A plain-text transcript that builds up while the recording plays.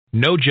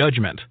No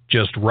judgment,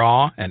 just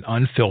raw and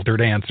unfiltered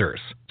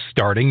answers.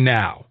 Starting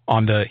now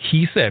on the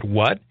He Said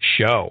What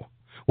show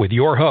with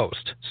your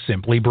host,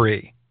 Simply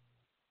Bree.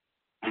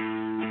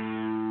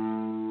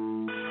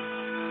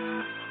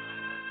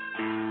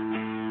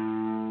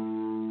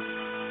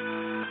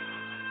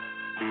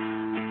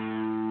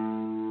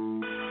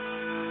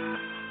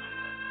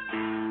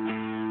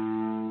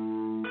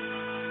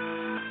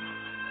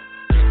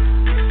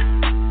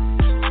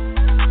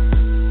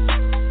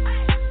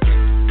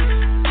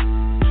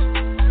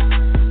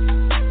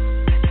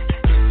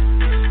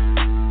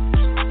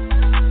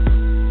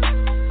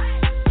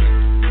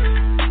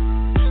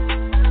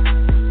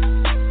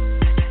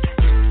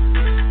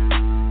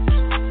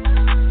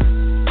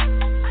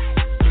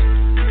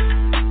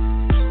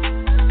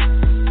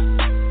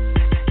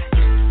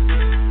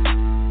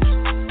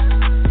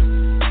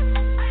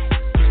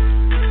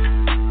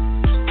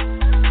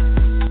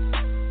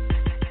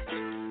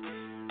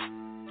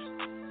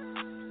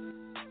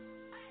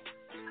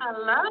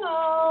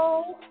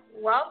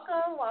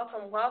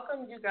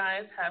 Welcome. You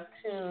guys have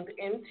tuned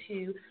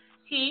into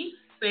He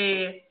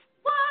Said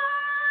What?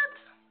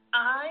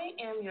 I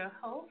am your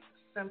host,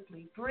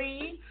 Simply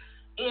Bree,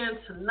 and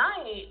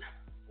tonight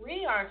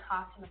we are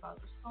talking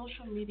about the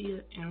social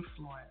media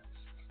influence.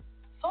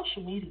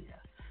 Social media.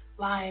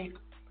 Like,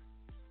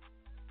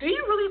 do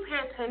you really pay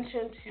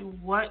attention to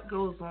what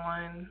goes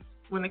on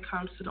when it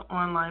comes to the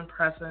online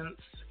presence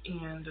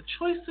and the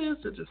choices,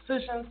 the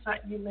decisions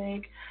that you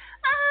make?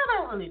 I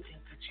don't really think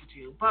that you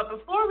do. But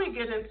before we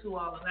get into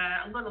all of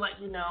that, I'm going to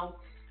let you know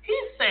He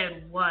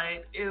Said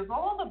What is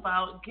all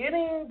about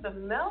getting the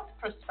male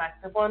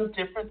perspective on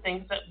different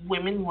things that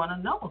women want to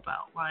know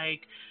about,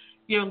 like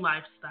your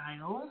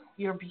lifestyle,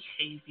 your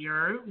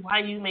behavior, why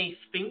you may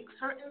think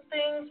certain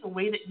things, the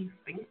way that you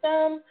think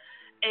them.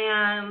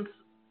 And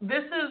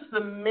this is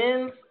the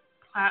men's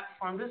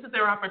platform. This is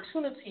their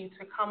opportunity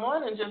to come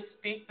on and just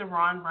speak the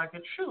raw and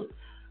rugged truth.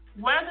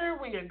 Whether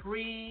we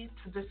agree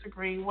to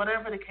disagree,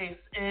 whatever the case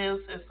is,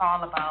 it's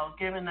all about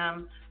giving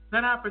them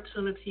that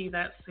opportunity,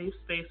 that safe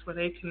space where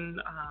they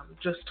can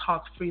just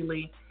talk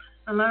freely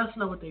and let us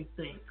know what they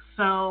think.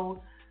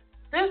 So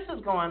this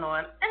is going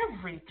on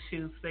every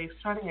Tuesday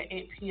starting at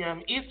 8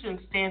 p.m. Eastern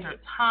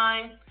Standard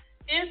Time.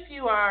 If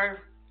you are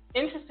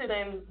interested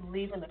in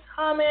leaving a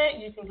comment,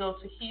 you can go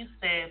to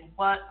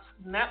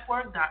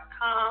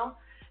hesaidwhatnetwork.com,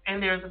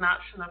 and there's an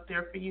option up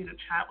there for you to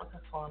chat with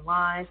us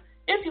online.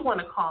 If you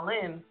want to call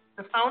in,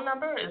 the phone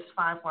number is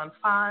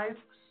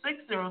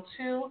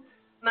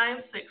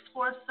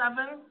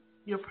 515-602-9647.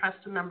 You'll press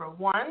the number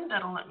 1.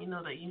 That'll let me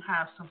know that you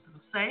have something to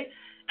say,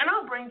 and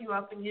I'll bring you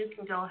up, and you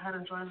can go ahead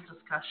and join the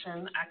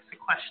discussion, ask a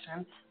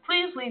question.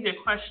 Please leave your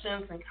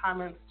questions and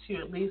comments to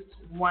at least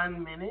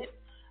 1 minute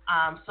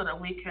so that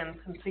we can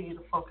continue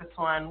to focus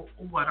on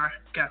what our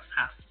guest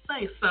has to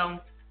say. So,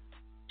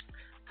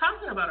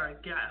 talking about our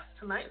guest,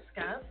 tonight's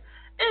guest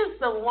is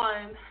the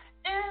one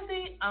and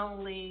the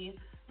only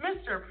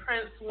Mr.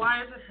 Prince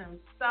Weiser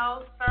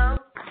himself, sir.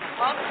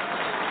 Welcome to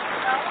the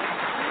show.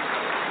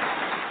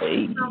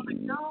 Hey. How's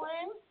it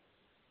going?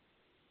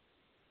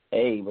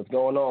 Hey, what's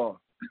going on?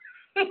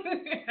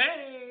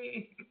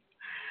 Hey.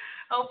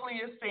 Hopefully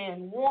you're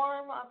staying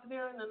warm up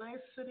there in the nice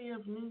city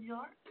of New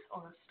York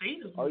or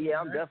state of New York. Oh yeah,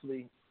 I'm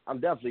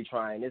definitely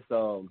trying. It's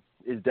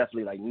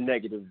definitely like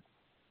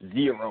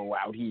 -0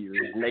 out here.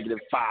 It's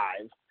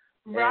 -5.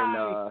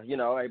 Right.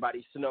 And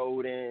everybody's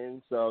snowed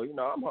in, so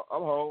I'm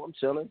home. I'm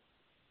chilling.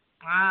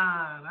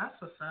 Ah, that's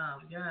what's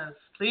up. Yes,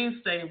 please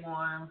stay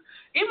warm.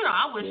 Even though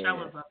I wish I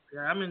was up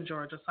there. I'm in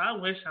Georgia, so I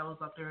wish I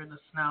was up there in the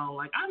snow.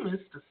 Like, I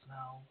miss the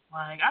snow.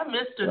 Like, I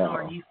miss the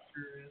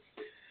nor'easters.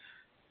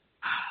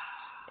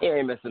 You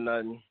ain't missing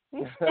nothing.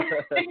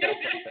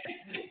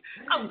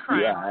 I'm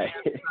crying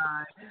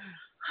inside.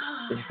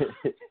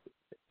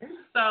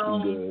 So,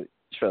 good.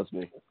 Trust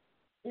me.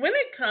 When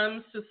it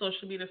comes to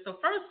social media, so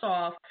first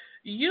off,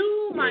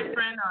 you, my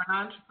friend, are an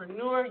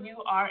entrepreneur.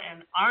 You are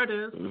an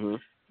artist. Mm-hmm.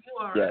 You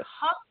are a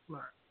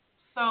hustler.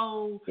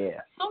 So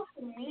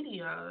social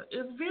media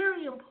is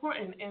very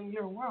important in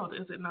your world,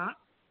 is it not?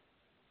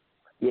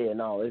 Yeah,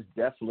 no, it's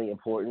definitely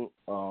important.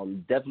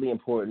 Definitely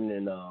important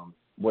in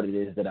what it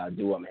is that I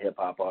do. I'm a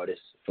hip-hop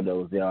artist. For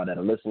those of y'all that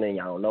are listening,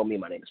 y'all don't know me.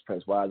 My name is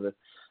Prince Weiser.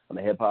 I'm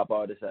a hip-hop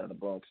artist out of the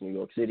Bronx, New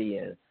York City.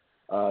 And,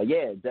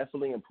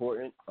 definitely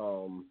important.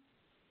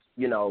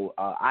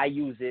 I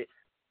use it.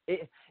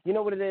 You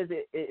know what it is?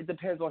 It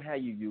depends on how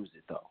you use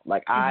it, though.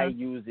 Like, I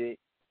use it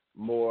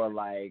more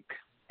like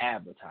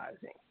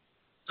advertising.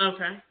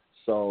 Okay.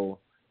 So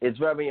it's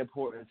very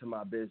important to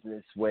my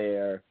business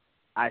where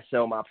I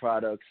sell my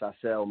products, I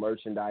sell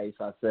merchandise,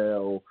 I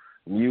sell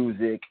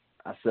music,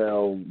 I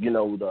sell, the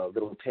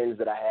little pins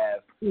that I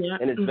have. Yeah.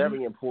 And it's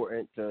very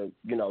important to,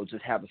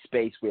 just have a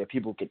space where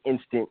people can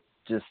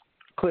just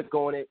click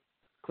on it,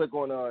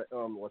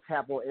 or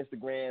tap on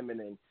Instagram and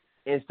then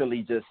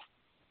instantly just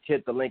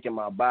hit the link in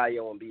my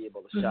bio and be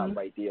able to shop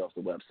right there off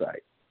the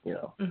website,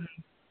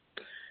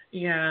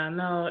 Yeah,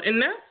 no,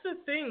 and that's the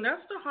thing.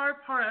 That's the hard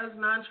part as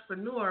an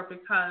entrepreneur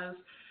because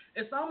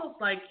it's almost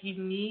like you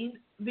need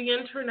the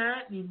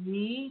internet, you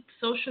need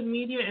social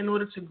media in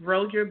order to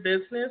grow your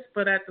business,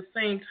 but at the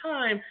same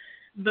time,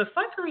 the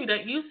fuckery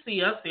that you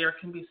see up there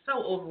can be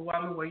so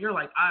overwhelming where you're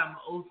like, I'm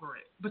over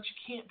it. But you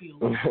can't be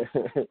over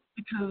it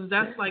because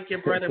that's like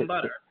your bread and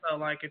butter. So,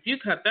 like, if you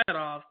cut that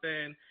off,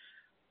 then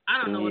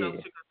I don't know what else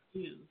you're going to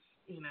use,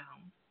 you know.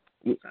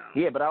 So.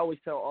 Yeah, but I always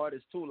tell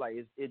artists, too, like,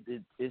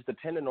 it's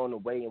dependent on the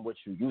way in which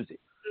you use it.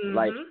 Mm-hmm.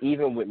 Like,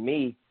 even with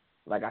me,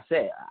 like I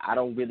said, I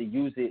don't really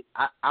use it.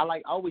 I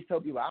always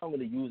tell people I don't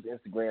really use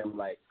Instagram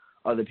like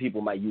other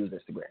people might use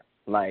Instagram.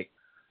 Like,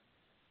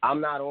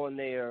 I'm not on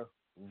there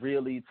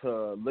really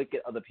to look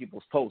at other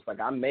people's posts. Like,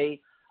 I may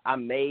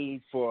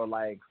for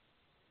like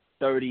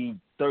 30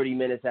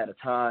 minutes at a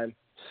time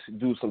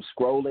do some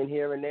scrolling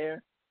here and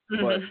there.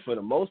 Mm-hmm. But for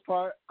the most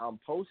part, I'm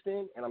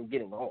posting and I'm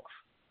getting off.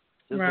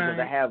 Just because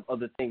I have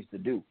other things to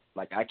do.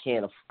 Like, I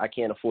can't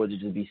afford to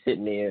just be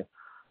sitting there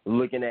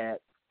looking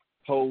at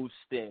posts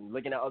and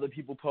looking at other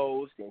people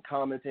post and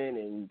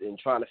commenting and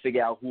trying to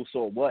figure out who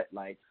saw what.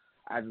 Like,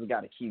 I just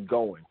got to keep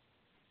going,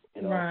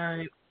 you know.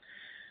 Right.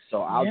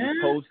 So I'll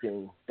just post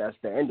and that's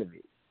the end of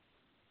it.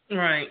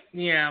 Right.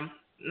 Yeah.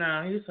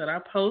 No, he said I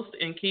post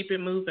and keep it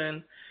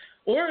moving,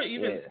 or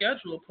even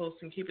schedule a post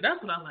and keep it.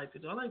 That's what I like to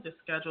do. I like to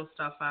schedule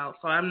stuff out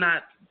so I'm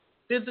not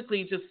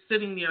physically just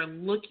sitting there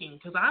looking,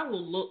 because I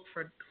will look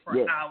for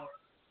hours.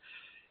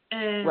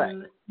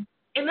 And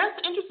and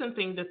that's the interesting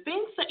thing. The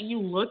things that you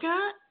look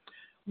at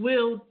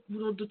will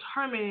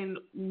determine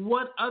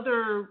what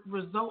other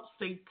results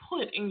they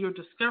put in your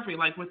discovery,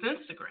 like with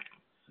Instagram.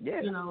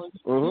 Yeah. You know,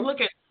 you look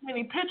at too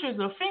many pictures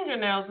of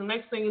fingernails, and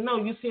next thing you know,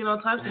 you're seeing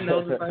all types of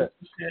nails and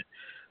shit.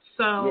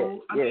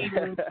 So I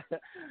mean,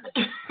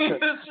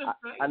 it's just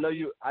I know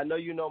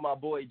you know my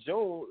boy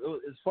June.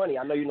 It's funny.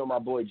 I know you know my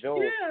boy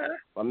June. Yeah.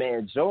 My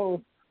man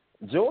June,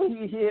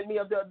 he hit me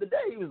up the other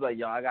day. He was like,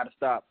 "Yo, I gotta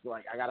stop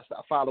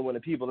following the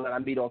people that I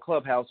meet on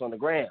Clubhouse on the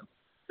gram."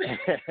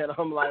 And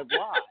I'm like,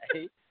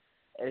 "Why?"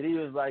 And he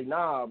was like,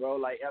 "Nah, bro.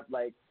 Like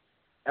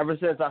ever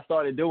since I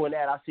started doing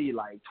that, I see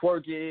like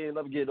twerking,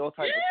 let me get all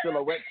types of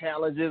silhouette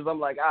challenges. I'm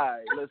like, all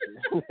right,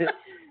 listen."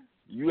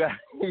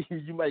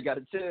 You might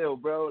gotta chill,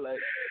 bro. Like,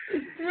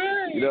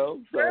 you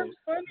know. So, that's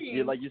funny.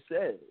 Yeah, like you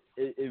said,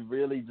 it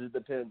really just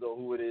depends on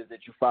who it is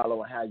that you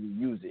follow and how you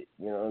use it.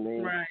 You know what I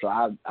mean? Right. So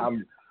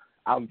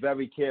I'm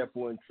very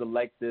careful and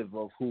selective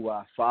of who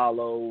I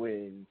follow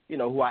and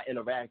who I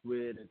interact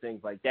with and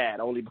things like that.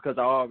 Only because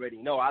I already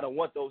know I don't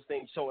want those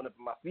things showing up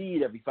in my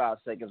feed every 5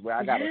 seconds where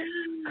I gotta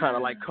kind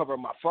of like cover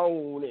my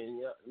phone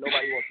and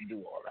nobody wants to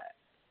do all that.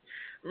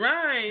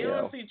 Right. You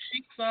don't see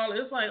cheeks all.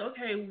 It's like,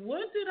 okay,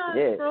 what did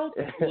I scroll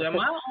to? Am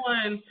I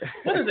on,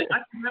 what is it? I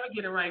can never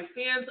get it right.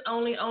 Fans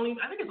only,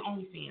 I think it's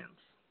OnlyFans.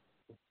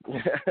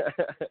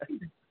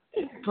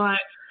 But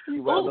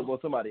you wound up on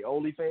somebody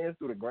OnlyFans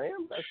through the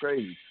gram? That's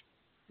crazy.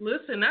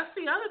 Listen, that's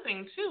the other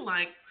thing, too.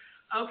 Like,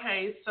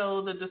 okay,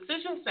 so the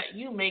decisions that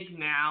you make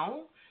now,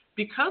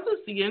 because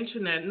it's the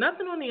internet,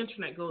 nothing on the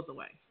internet goes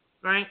away,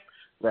 right?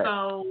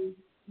 So,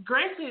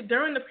 granted,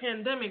 during the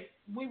pandemic,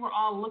 we were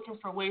all looking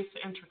for ways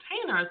to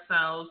entertain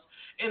ourselves.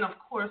 And, of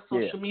course,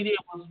 social media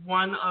was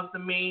one of the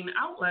main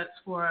outlets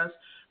for us.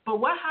 But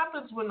what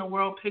happens when the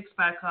world picks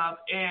back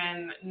up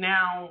and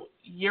now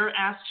your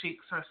ass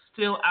cheeks are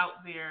still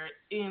out there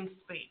in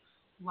space?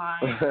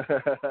 Like,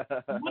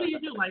 what do you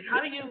do? Like,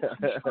 how do you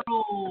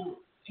control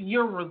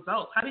your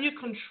results? How do you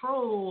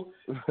control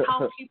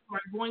how people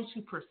are going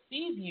to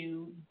perceive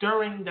you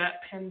during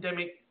that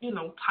pandemic,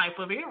 type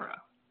of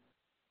era?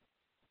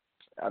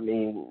 I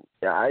mean,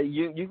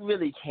 you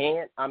really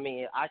can't. I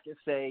mean, I could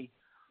say,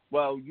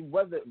 well,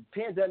 whether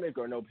pandemic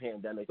or no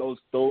pandemic,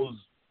 those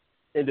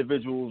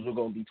individuals were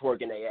going to be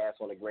twerking their ass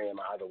on the gram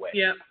either way.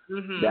 Yeah,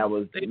 mm-hmm. That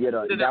was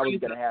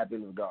going to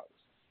happen regardless.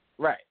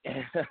 Right.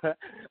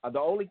 The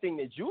only thing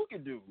that you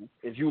can do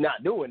if you're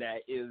not doing that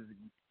is,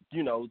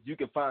 you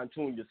can fine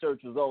tune your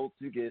search results.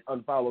 You can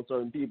unfollow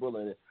certain people,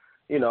 and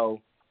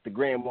the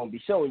gram won't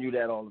be showing you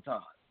that all the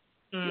time.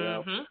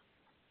 Mm-hmm.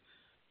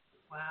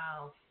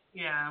 Wow.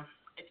 Yeah.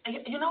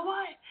 You know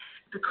what?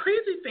 The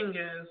crazy thing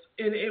is,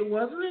 and it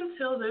wasn't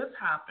until this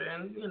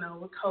happened,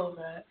 with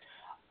COVID,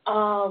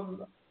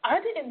 I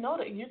didn't know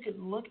that you could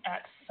look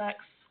at sex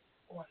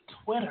on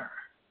Twitter.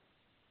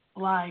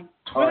 Like,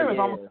 Twitter is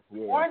almost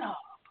Pornhub.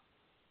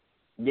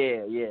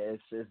 Yeah,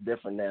 it's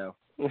different now.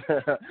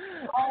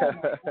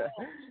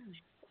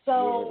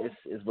 So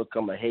it's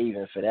become a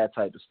haven for that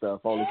type of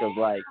stuff. Only because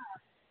like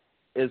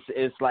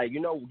it's like you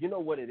know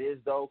what it is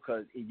though,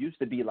 because it used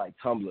to be like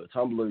Tumblr.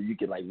 Tumblr you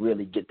could like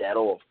really get that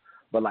off,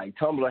 but like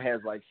Tumblr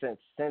has like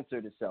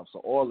censored itself, so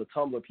all the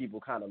Tumblr people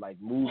kind of like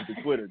moved to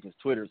Twitter because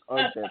Twitter's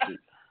uncensored.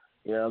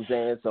 You know what I'm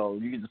saying? So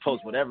you can just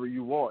post whatever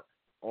you want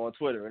on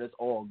Twitter, and it's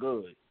all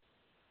good.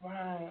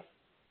 Right.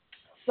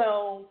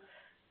 So,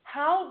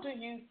 how do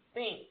you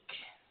think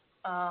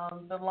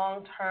the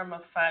long-term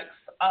effects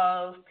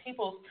of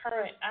people's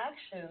current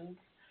actions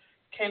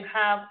can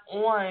have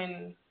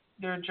on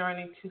their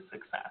journey to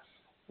success?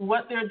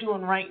 What they're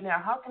doing right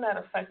now, how can that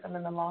affect them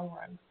in the long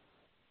run?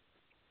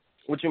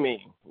 What you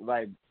mean?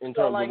 Like in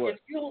So terms like of what?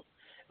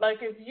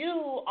 if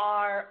you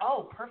are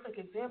perfect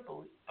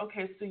example.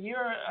 Okay, so you're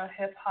a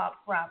hip hop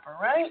rapper,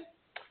 right?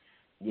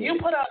 Yeah. You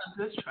put out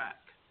a diss track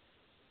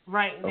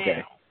right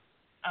Okay.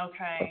 now.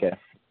 Okay. Okay.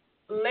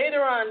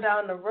 Later on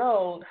down the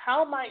road,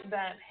 how might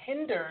that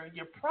hinder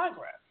your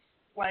progress?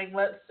 Like,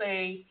 let's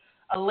say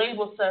a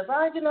label says,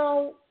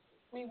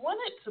 we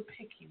wanted to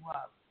pick you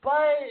up,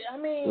 but, I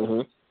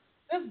mean,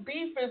 this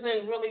beef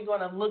isn't really going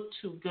to look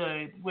too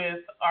good with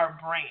our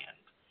brand.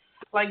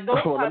 Like,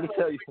 those Well, types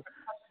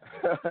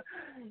of...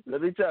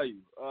 let me tell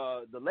you,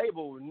 the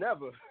label will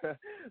never come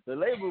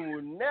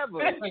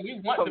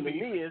to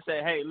me and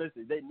say, hey,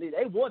 listen,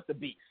 they want the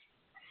beef.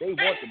 They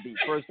want the beef,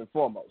 first and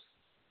foremost.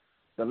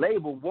 The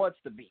label wants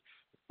the beef.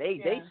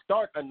 They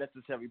start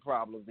unnecessary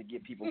problems to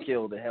get people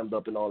killed and hemmed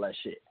up and all that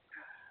shit.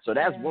 So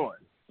that's one.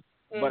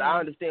 But I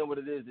understand what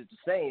it is that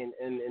you're saying,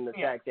 in the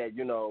fact that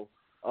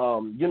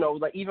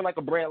like even like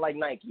a brand like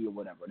Nike or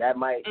whatever, that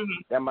might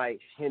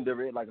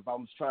hinder it. Like if I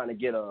was trying to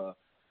get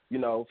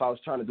if I was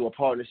trying to do a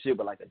partnership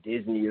with like a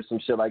Disney or some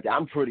shit like that,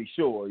 I'm pretty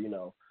sure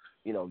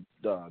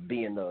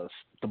being the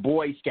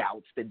Boy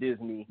Scouts that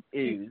Disney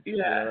is, you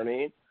know what I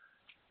mean?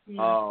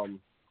 Yeah.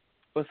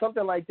 But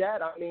something like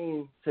that, I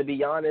mean, to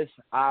be honest,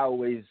 I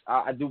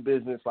do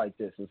business like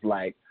this. It's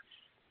like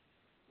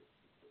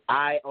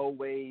I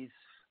always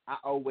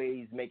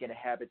make it a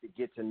habit to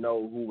get to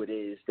know who it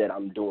is that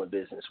I'm doing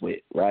business with,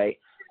 right?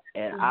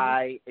 And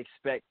I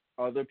expect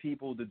other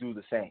people to do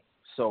the same.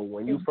 So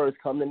when you first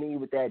come to me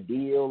with that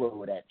deal or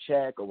with that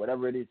check or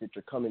whatever it is that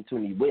you're coming to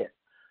me with,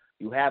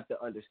 you have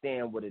to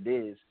understand what it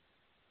is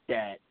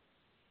that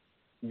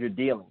you're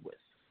dealing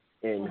with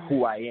and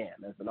who I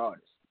am as an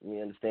artist. You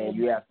understand?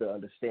 You have to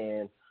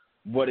understand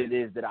what it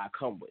is that I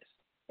come with.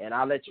 And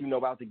I'll let you know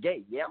about the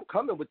gate. Yeah, I'm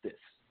coming with this.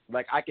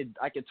 Like I could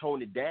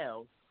tone it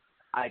down.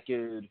 I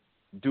could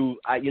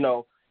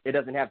it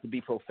doesn't have to be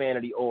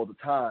profanity all the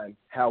time.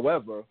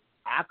 However,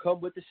 I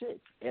come with the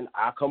shit and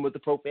I come with the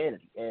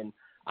profanity and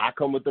I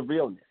come with the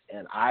realness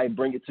and I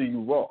bring it to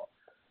you raw.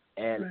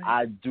 And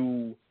I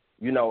do,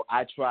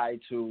 I try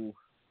to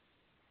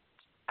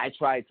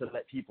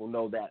let people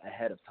know that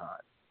ahead of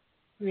time.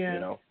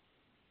 Yeah.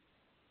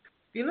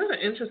 The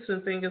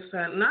interesting thing is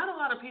that not a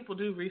lot of people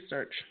do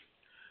research.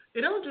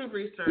 They don't do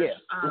research. Yeah.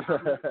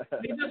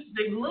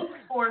 They look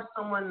for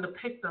someone to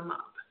pick them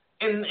up,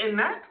 and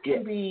that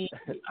can be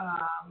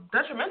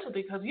detrimental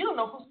because you don't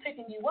know who's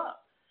picking you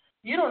up.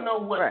 You don't know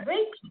what they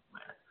pick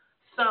with.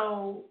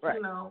 So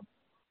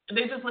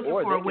they just looking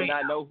for a way. Or they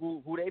cannot know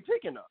who they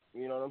picking up.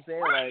 You know what I'm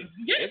saying? Right. Like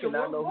they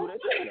cannot know who they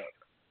picking up.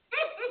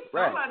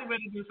 Somebody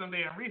better do some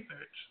damn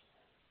research.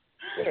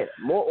 Yeah,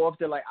 more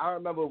often, like I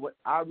remember when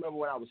I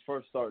was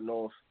first starting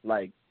off,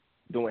 like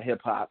doing hip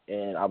hop,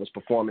 and I was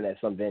performing at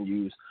some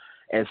venues,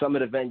 and some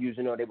of the venues,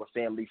 they were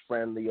family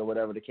friendly or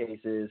whatever the case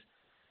is,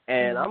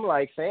 and I'm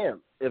like,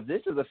 fam, if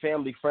this is a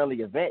family friendly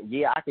event,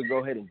 I could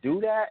go ahead and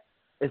do that.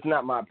 It's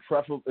not my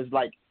preference. It's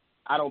like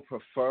I don't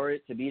prefer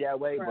it to be that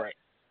way, but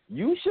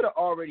you should have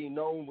already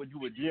known what you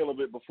were dealing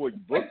with before you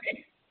booked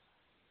me.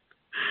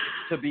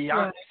 To be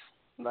honest,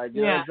 like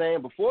you know what I'm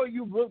saying, before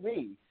you book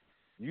me,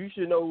 you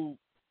should know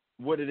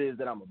what it is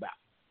that I'm about.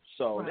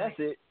 So that's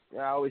it.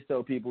 I always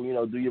tell people,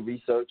 do your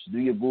research, do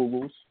your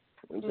Googles.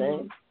 You know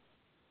what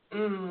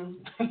I'm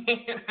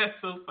saying? That's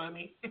so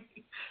funny.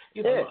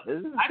 I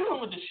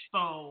come with the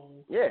show.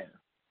 Yeah.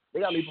 They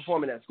got me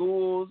performing at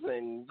schools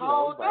and,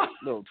 like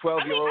little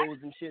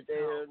 12-year-olds and shit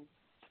there.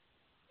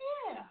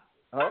 Yeah.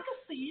 Huh? I can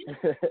see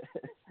it.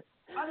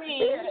 I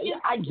mean,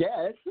 I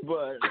guess,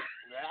 but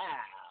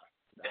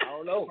I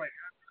don't know.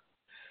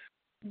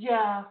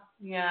 Yeah.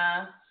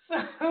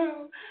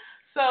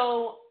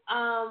 So,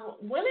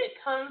 when it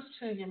comes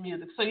to your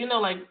music, so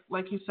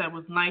like you said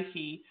with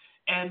Nike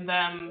and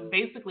them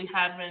basically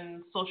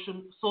having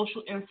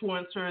social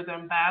influencers,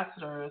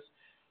 ambassadors,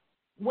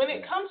 when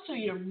it comes to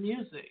your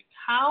music,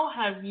 how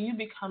have you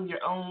become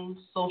your own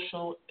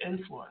social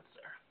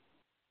influencer?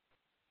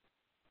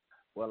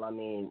 Well, I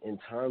mean, in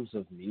terms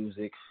of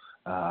music,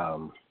 I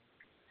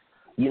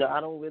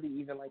don't really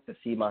even like to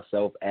see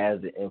myself as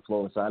an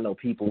influencer. I know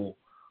people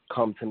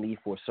come to me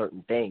for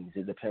certain things.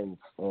 It depends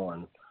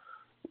on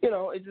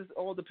it just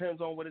all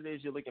depends on what it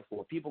is you're looking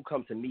for. People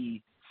come to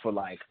me for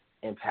like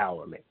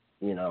empowerment,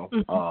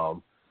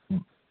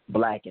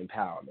 Black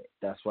empowerment.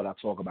 That's what I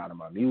talk about in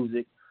my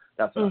music.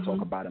 That's what I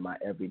talk about in my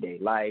everyday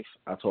life.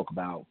 I talk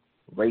about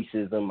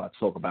racism. I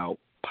talk about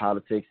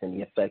politics and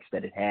the effects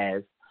that it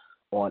has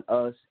on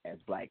us as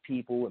Black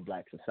people and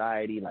Black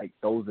society. Like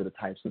those are the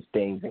types of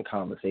things and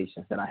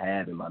conversations that I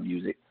have in my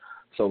music.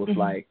 So it's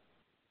like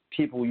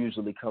people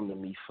usually come to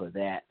me for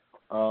that.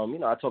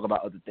 I talk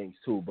about other things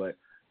too, but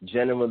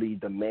generally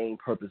the main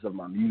purpose of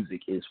my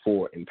music is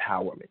for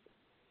empowerment,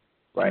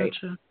 right?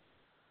 Gotcha.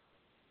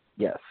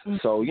 Yes.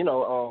 So,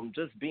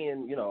 just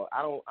being,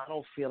 I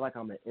don't feel like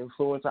I'm an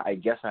influencer. I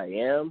guess I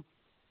am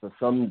to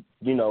some,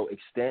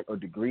 extent or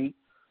degree.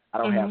 I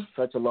don't have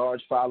such a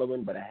large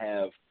following, but I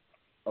have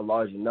a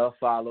large enough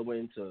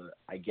following to,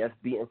 I guess,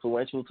 be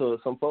influential to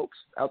some folks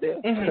out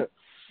there.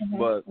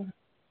 But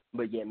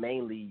But yeah,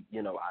 mainly,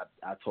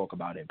 I talk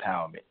about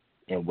empowerment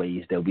in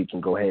ways that we can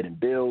go ahead and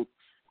build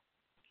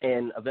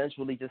and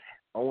eventually just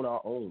own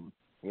our own,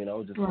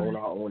 just own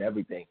our own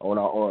everything, own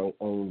our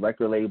own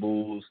record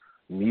labels,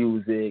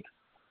 music,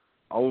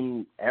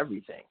 own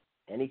everything,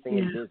 anything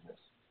in business.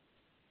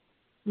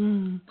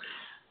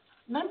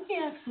 Let me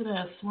ask you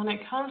this. When it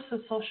comes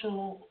to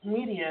social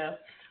media,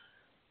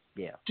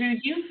 do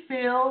you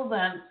feel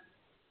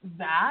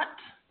that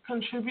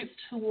contributes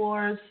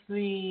towards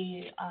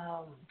the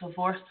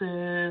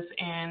divorces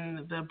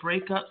and the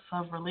breakups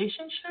of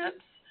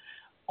relationships,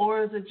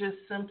 or is it just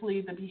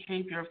simply the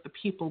behavior of the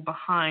people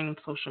behind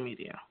social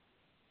media?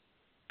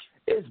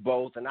 It's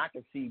both, and I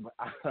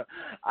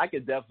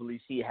can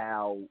definitely see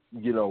how,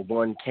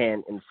 one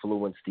can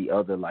influence the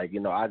other. Like,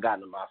 I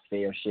got in my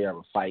fair share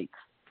of fights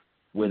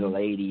with a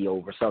lady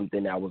over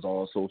something that was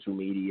on social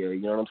media.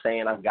 You know what I'm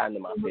saying? I've gotten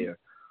in my fair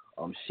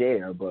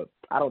share, but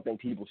I don't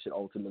think people should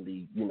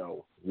ultimately,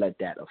 let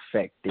that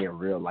affect their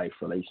real life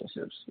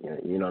relationships.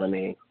 You know what I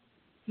mean?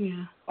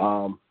 Yeah.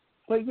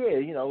 But yeah,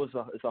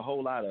 it's a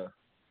whole lot of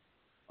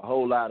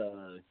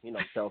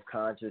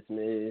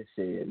self-consciousness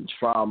and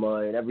trauma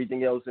and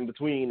everything else in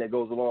between that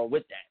goes along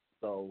with that.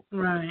 So,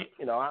 right.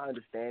 I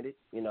understand it,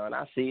 and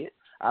I see it.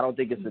 I don't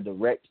think it's a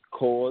direct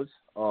cause,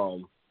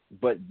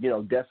 but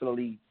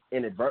definitely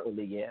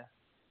inadvertently, yeah.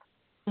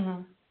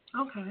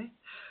 Okay.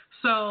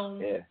 So,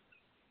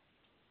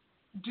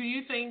 do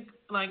you think,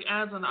 like,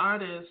 as an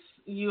artist,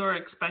 you are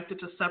expected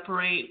to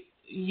separate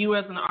you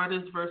as an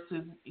artist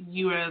versus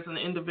you as an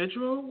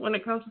individual when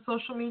it comes to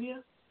social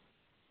media?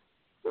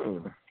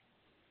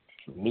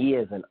 Me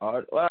as an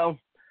artist? Well,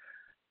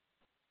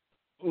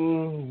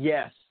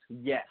 yes.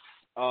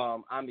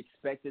 I'm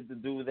expected to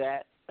do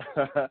that,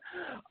 but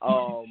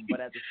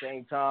at the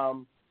same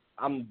time,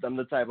 I'm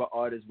the type of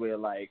artist where,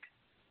 like,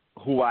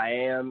 who I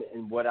am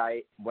and what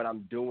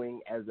I'm doing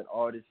as an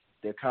artist,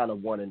 they're kind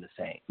of one and the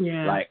same.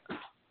 Yeah. Like,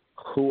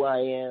 who I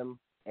am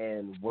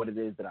and what it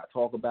is that I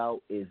talk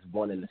about is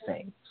one and the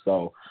same.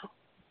 So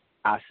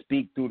I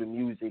speak through the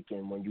music,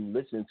 and when you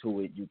listen to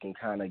it, you can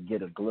kind of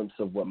get a glimpse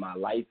of what my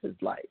life is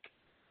like.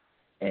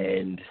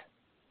 And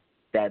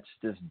that's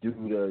just due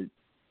to,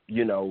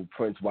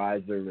 Prince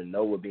Weiser and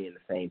Noah being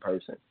the same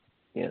person.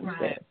 You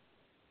understand? Right.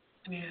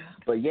 Yeah.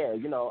 But yeah,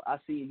 I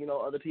see,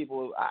 other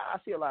people. I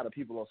see a lot of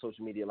people on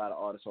social media, a lot of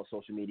artists on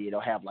social media.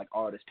 They'll have like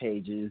artist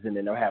pages, and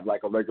then they'll have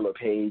like a regular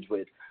page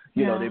with,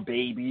 their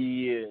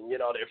baby and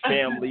their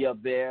family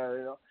up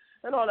there,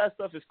 and all that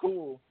stuff is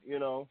cool.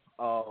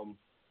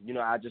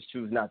 I just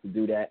choose not to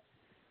do that,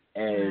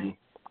 and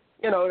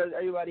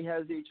everybody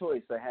has their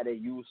choice of how they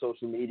use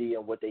social media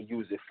and what they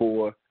use it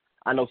for.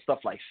 I know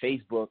stuff like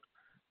Facebook.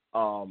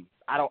 I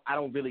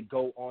don't really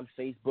go on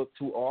Facebook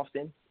too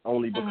often,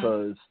 only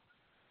because.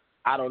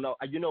 I don't know.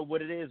 You know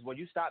what it is? When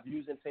you stop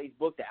using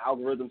Facebook, the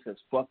algorithm says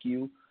fuck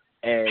you,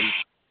 and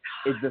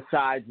it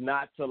decides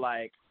not to,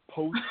 like,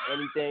 post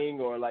anything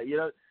or, like, you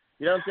know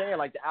what I'm saying?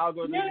 Like, the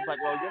algorithm is like,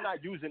 well, you're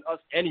not using us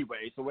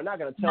anyway, so we're not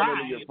going to tell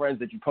any of your friends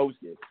that you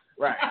posted.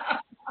 Right.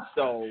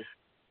 So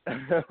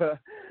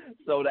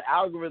the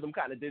algorithm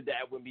kind of did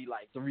that with me,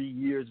 like, 3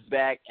 years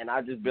back, and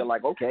I've just been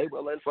like, okay,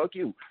 well, then fuck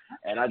you.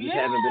 And I just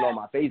haven't been on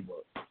my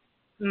Facebook.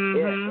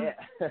 Yeah.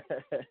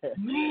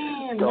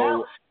 Man,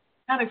 so,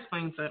 that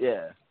explains it.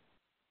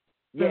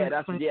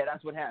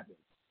 That's what happens.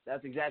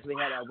 That's exactly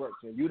how that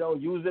works. When you don't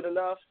use it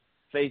enough,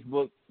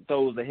 Facebook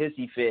throws a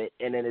hissy fit,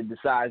 and then it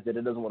decides that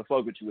it doesn't want to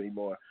fuck with you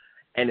anymore,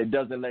 and it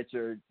doesn't let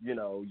your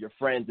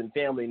friends and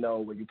family know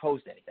when you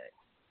post anything.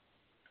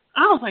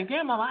 I was like,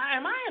 damn, am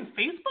I in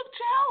Facebook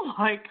jail?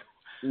 Like,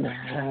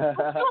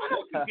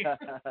 what's going on here?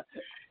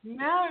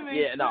 Now it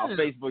makes sense.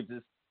 Facebook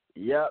just,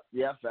 yep,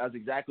 that's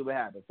exactly what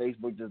happened.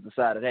 Facebook just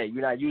decided, hey,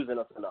 you're not using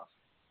us enough,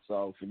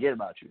 so forget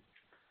about you.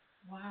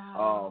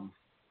 Wow.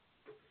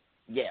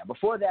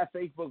 Before that,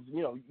 Facebook,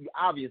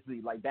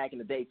 obviously, like back in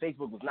the day,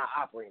 Facebook was not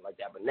operating like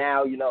that. But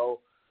now,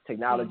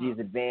 technology is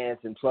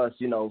advanced, and plus,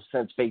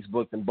 since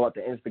Facebook and bought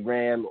the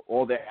Instagram,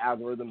 all their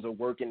algorithms are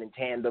working in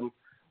tandem.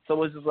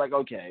 So it's just like,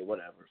 okay,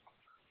 whatever.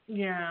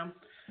 Yeah.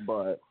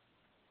 But,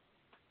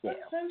 yeah.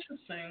 That's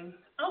interesting.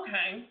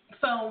 Okay.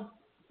 So,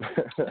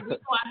 the reason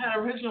why I had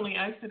originally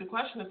asked you the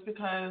question is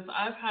because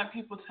I've had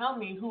people tell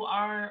me who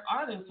are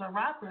artists or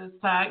rappers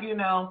that,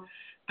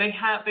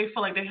 they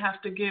feel like they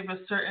have to give a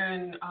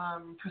certain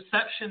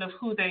perception of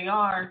who they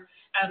are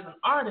as an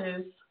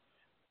artist,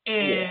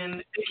 and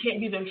they can't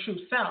be their true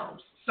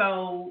selves.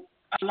 So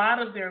a lot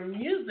of their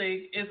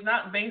music is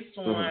not based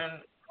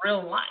on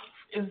real life.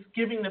 It's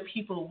giving the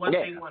people what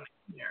they want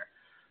to hear.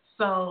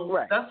 So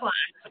that's why I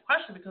asked the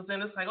question, because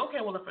then it's like, okay,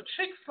 well, if a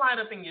chick slide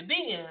up in your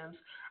DMs,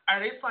 are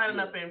they sliding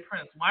up in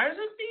Prince Weiser's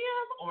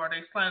DM, or are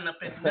they sliding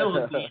up in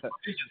Noah's DM?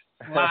 They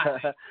just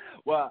slide.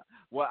 Well,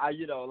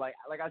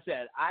 like I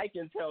said, I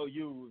can tell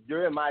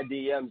you're in my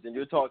DMs and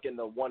you're talking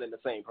to one and the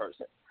same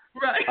person.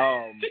 Right.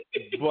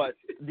 But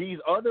these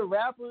other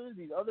rappers,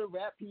 these other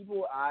rap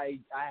people, I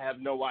have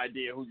no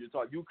idea who you're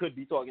talking. You could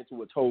be talking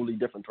to a totally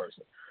different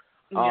person.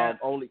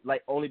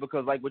 Only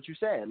because, like what you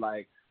said,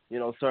 like,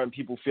 certain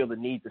people feel the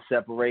need to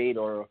separate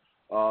or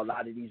A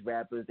lot of these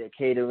rappers, they're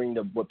catering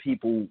to what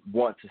people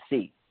want to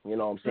see. You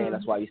know what I'm saying? Mm-hmm.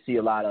 That's why you see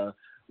a lot of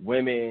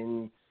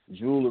women,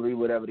 jewelry,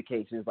 whatever the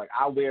case is. Like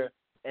I wear,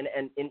 and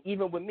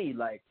even with me,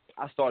 like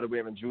I started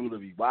wearing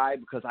jewelry. Why?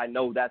 Because I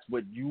know that's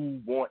what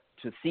you want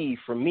to see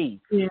from me.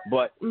 Yeah.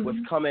 But what's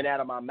coming out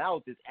of my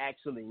mouth is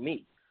actually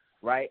me,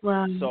 right?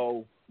 Right.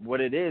 So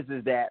what it is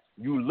that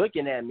you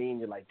looking at me and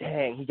you're like,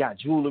 dang, he got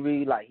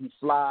jewelry, like he's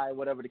fly,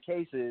 whatever the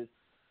case is.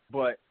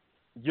 But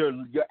you're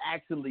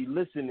actually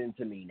listening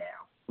to me now.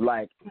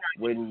 Like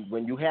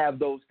when you have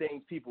those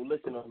things, people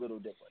listen a little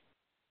different,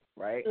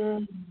 right?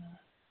 Mm-hmm.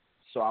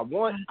 So I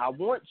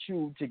want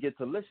you to get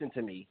to listen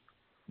to me,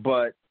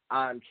 but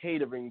I'm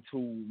catering to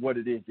what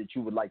it is that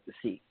you would like to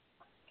see,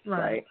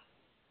 right?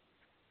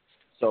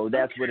 So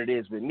that's what it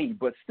is with me.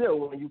 But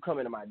still, when you come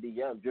into my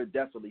DMs, you're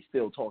definitely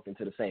still talking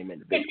to the same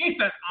individual. He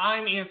said,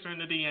 I'm answering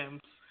the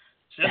DMs.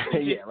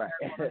 Yeah, right.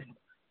 Okay.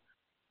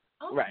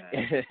 Right.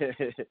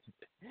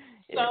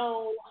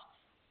 So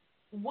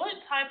what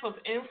type of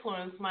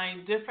influence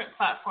might different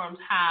platforms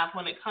have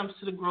when it comes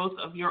to the growth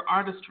of your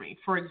artistry?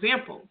 For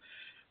example,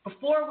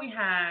 before we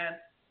had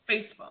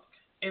Facebook,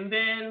 and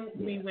then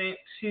we went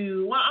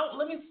to,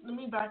 let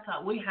me back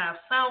up. We have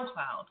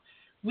SoundCloud,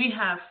 we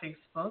have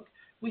Facebook,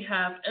 we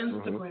have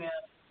Instagram,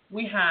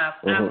 we have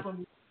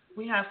Apple,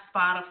 we have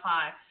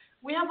Spotify,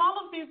 we have all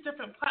of these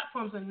different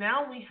platforms, and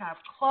now we have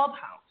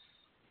Clubhouse.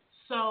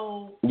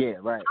 So yeah,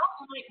 right.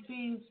 How might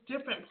these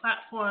different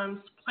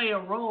platforms play a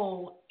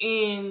role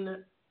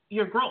in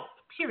your growth,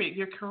 period,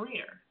 your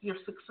career, your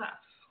success?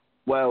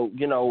 Well,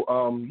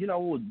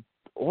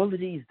 all of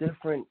these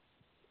different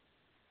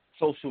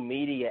social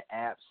media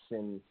apps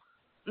and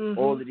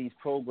all of these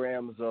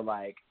programs are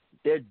like,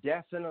 they're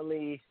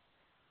definitely,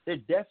 I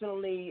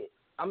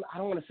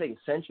don't want to say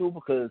essential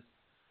because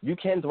you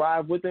can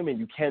thrive with them and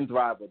you can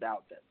thrive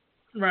without them.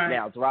 Right.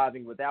 Now,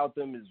 thriving without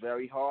them is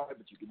very hard,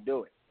 but you can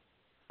do it.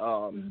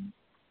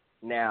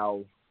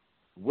 Now,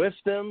 with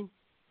them,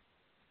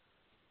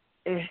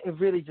 it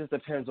really just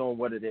depends on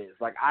what it is.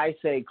 Like I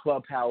say,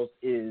 Clubhouse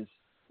is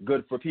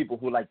good for people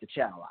who like to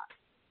chat a lot.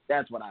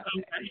 That's what I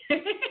say.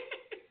 Okay.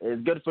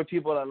 It's good for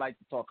people that like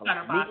to talk a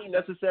lot. Me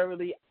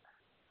necessarily,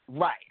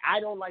 right. I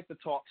don't like to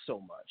talk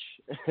so much.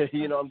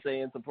 You know what I'm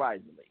saying?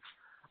 Surprisingly.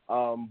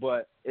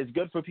 But it's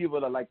good for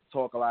people that like to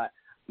talk a lot.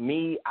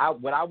 Me,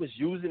 what I was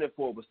using it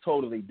for was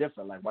totally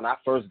different. Like when I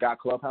first got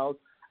Clubhouse,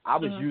 I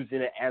was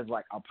using it as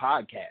like a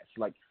podcast.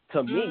 Like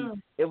to me,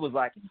 it was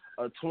like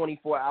a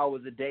 24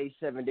 hours a day,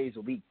 7 days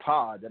a week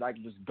pod that I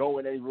could just go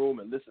in any room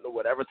and listen to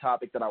whatever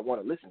topic that I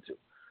want to listen to,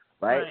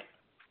 right?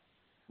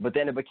 But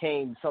then it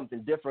became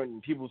something different,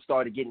 and people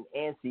started getting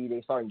antsy.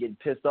 They started getting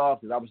pissed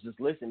off because I was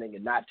just listening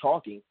and not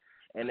talking,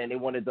 and then they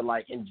wanted to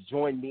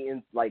join me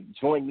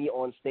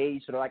on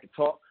stage so that I could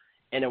talk.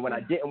 And then when I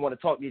didn't want to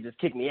talk, they just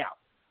kicked me out.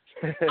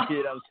 You know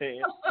what I'm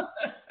saying?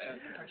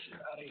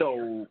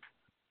 So.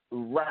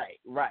 Right.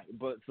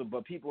 But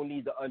people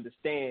need to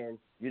understand,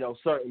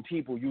 certain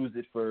people use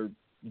it for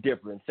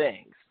different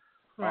things.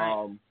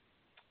 Right.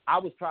 I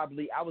was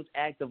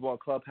active on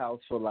Clubhouse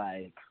for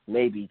like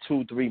maybe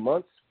 2-3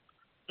 months,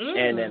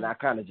 and then I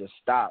kind of just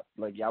stopped.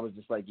 Like I was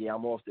just like, yeah,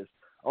 I'm off this.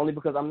 Only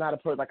because I'm not a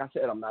person, like I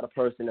said, I'm not a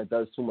person that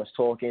does too much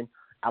talking.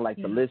 I like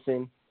to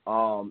listen,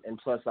 and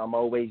plus I'm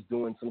always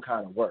doing some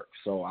kind of work.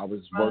 So I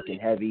was working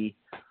heavy.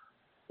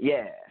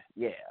 Yeah.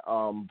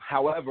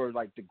 However,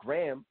 like the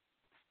gram,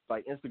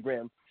 like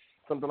Instagram,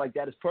 something like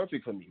that is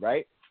perfect for me,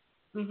 right?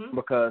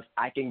 Because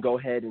I can go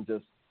ahead and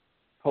just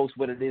post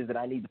what it is that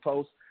I need to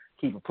post,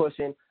 keep it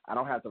pushing. I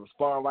don't have to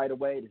respond right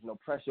away. There's no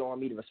pressure on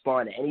me to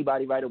respond to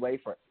anybody right away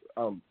for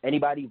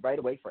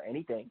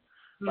anything,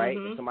 right?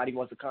 If somebody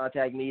wants to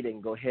contact me, they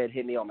can go ahead,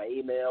 hit me on my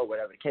email,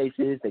 whatever the case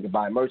is. They can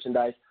buy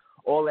merchandise.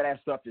 All of that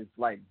stuff is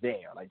like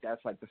there. Like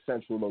that's like the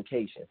central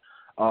location.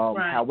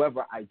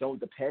 However, I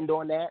don't depend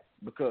on that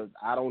because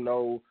I don't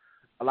know.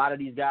 A lot of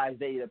these guys,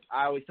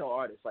 I always tell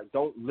artists, like,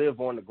 don't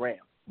live on the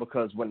gram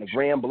because when the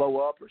gram blow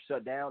up or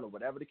shut down or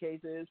whatever the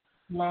case is,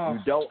 you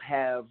don't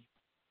have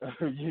a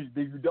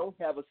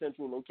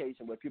central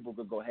location where people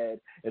could go ahead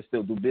and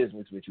still do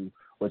business with you,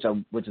 which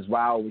is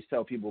why I always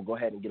tell people go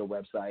ahead and get a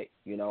website.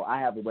 I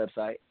have a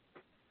website.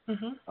 Go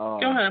ahead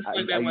and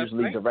plug that website. I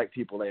usually direct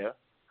people there.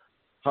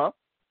 Huh?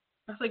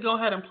 I say go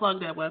ahead and plug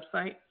that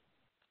website.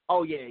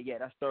 Oh, yeah.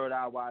 That's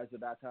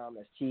thirdeyewiser.com.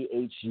 That's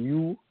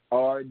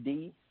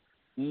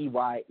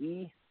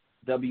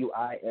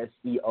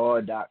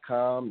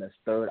THURDEYEWISER.com. That's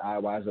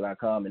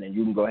thirdeyewiser.com. And then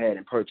you can go ahead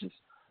and purchase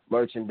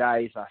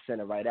merchandise. I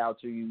send it right out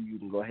to you. You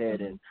can go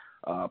ahead and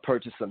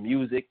purchase some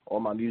music. All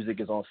my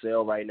music is on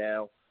sale right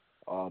now.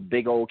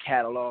 Big old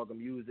catalog of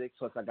music.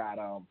 Plus I got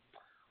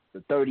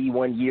the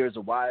 31 years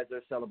of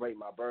Wiser, celebrating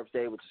my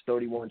birthday, which is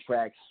 31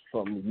 tracks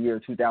from the year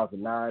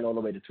 2009 all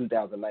the way to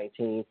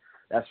 2019.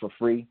 That's for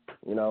free,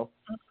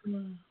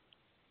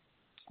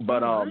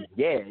 But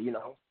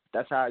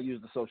that's how I use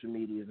the social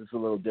media. It's a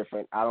little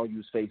different. I don't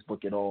use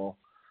Facebook at all.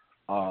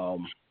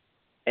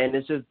 And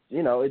it's just,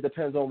 it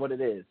depends on what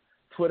it is.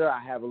 Twitter I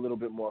have a little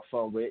bit more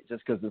fun with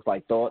just because it's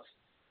like thoughts.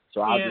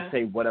 So I'll just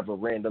say whatever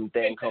random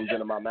thing comes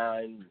into my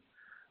mind.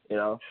 You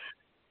know?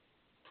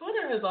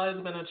 Twitter has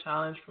always been a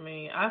challenge for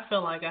me. I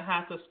feel like I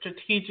have to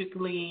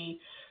strategically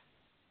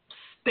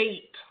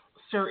state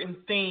certain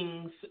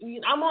things.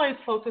 I'm always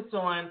focused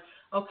on,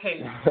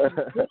 okay,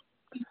 what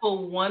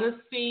people want to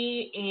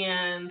see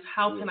and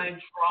how can I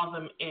draw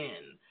them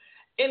in.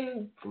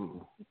 And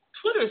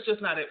Twitter's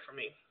just not it for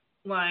me.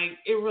 Like,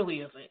 it really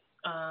isn't.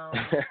 But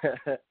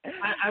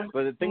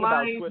the thing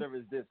about Twitter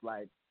is this: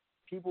 like,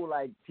 people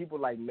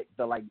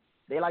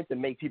they like to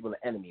make people an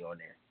enemy on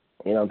there.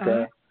 You know what I'm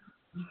saying?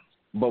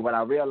 But what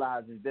I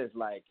realize is this: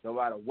 like, no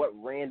matter what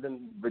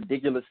random,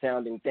 ridiculous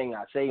sounding thing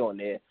I say on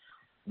there,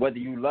 whether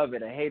you love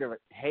it or hate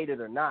it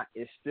or not,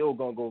 it's still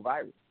gonna go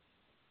viral.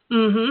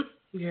 Mhm.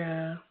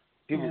 Yeah.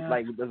 People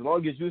like, as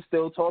long as you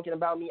still talking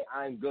about me,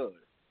 I'm good.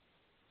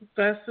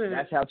 That's it.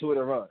 That's how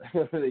Twitter runs.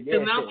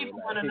 And now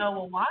people want to know,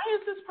 well, why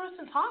is this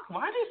person talking?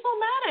 Why are they so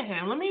mad at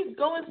him? Let me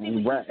go and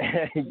see what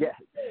he's Yeah,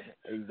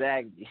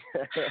 exactly.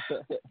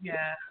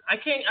 Yeah, I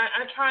can't.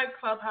 I tried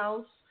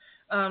Clubhouse.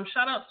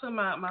 Shout out to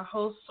my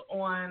hosts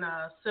on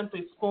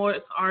Simply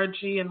Sports,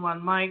 RG and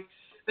One Mike.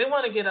 They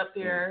want to get up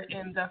there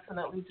and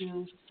definitely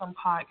do some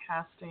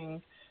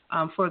podcasting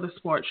for the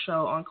sports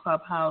show on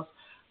Clubhouse.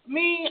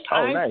 Me,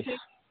 nice.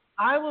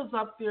 I was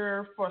up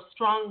there for a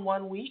strong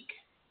 1 week,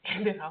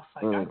 and then I was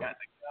like, I got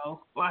to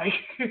go. Like,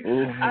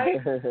 I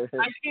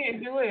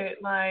can't do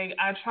it. Like,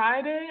 I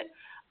tried it.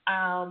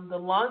 The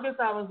longest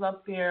I was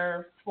up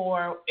there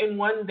for in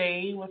one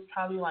day was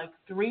probably like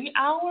 3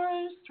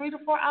 hours, 3 to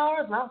 4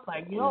 hours. And I was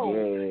like, yo,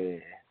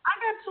 I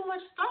got too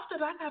much stuff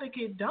that I got to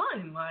get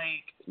done.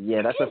 Like,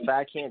 yeah, that's a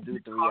fact. I can't do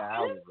 3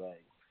 hours.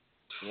 Like,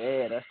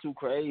 yeah, that's too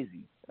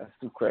crazy. That's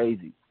too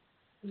crazy.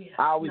 Yeah,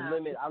 I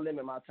limit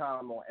my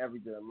time on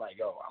everything. I'm like,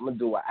 yo, I'm gonna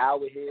do an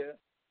hour here,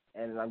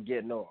 and I'm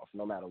getting off.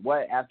 No matter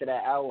what. After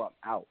that hour,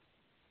 I'm out.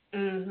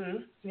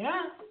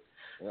 Yeah.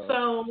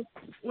 So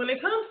when it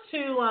comes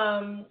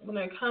to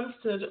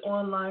the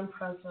online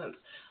presence,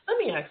 let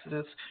me ask you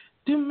this: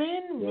 do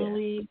men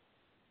really?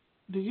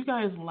 Do you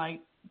guys like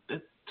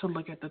to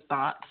look at the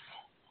thoughts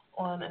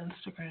on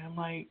Instagram?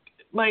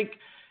 Like,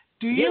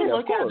 do you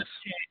look at the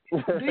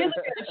chick? Do you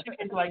look at the chick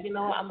and be like, you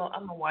know what,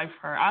 I'm a wife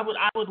her. I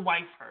would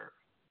wife her.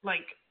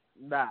 Like,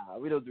 nah,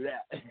 we don't do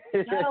that.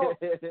 No.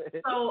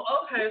 So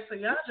so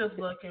y'all just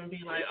look and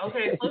be like,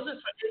 okay, so this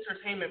is for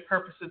entertainment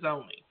purposes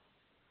only.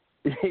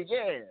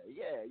 Yeah.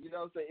 You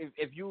know what I'm saying?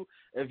 If you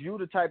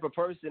the type of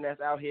person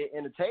that's out here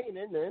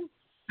entertaining, then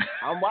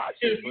I'm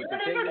watching. But the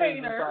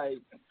thing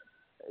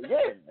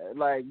is,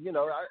 like, you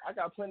know, I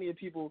got plenty of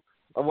people.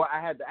 Well,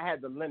 I had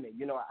to limit.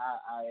 You know,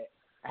 I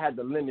had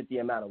to limit the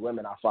amount of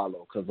women I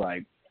follow because,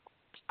 like,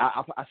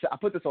 I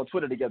put this on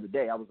Twitter the other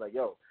day. I was like,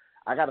 yo,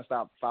 I gotta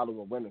stop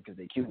following women because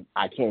they cute.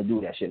 I can't do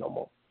that shit no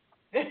more.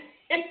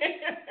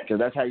 Because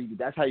that's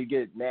how you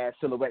get mad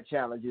silhouette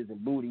challenges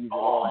and booties and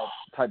all that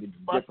type of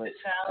different.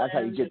 That's how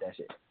you get that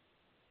shit.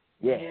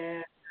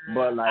 Yeah.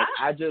 But like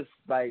I just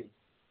like.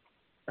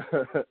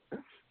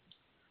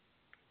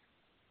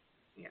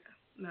 Yeah.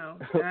 No.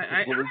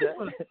 I was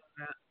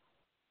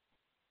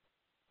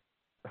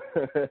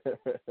that?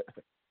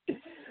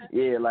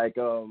 Yeah, like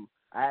I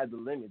had the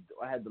limit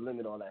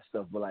on that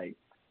stuff, but like,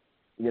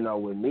 you know,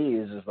 with me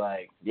it's just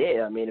like,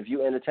 yeah, I mean, if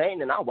you entertain,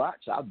 then I'll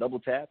watch. I'll double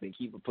tap and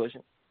keep it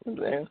pushing. You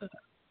know what I'm saying?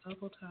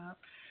 Double tap.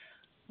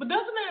 But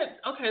doesn't it?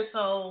 Okay,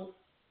 so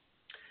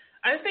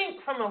I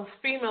think from a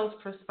female's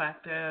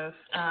perspective,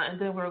 and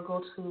then we'll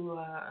go to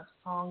a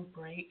song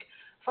break.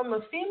 From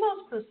a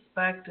female's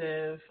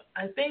perspective,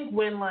 I think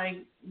when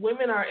like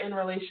women are in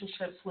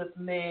relationships with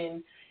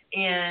men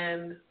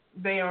and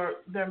their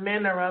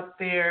men are up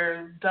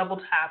there double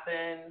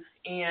tapping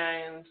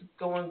and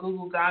going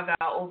Google Gaga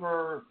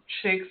over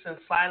chicks and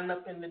sliding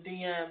up in the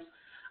DMs,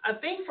 I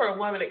think for a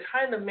woman it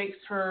kind of makes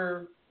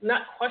her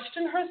not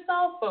question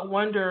herself, but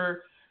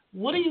wonder,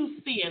 what do you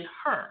see in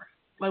her?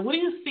 Like, what do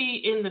you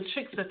see in the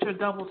chicks that you're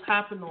double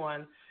tapping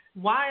on?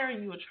 Why are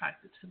you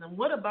attracted to them?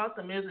 What about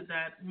them is it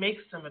that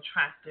makes them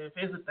attractive?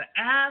 Is it the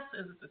ass?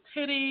 Is it the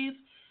titties?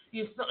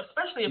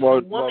 Especially if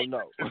a woman,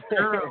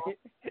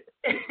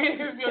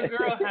 if your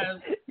girl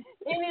has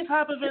any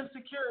type of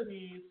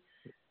insecurities,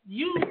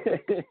 you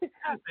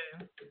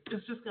happen.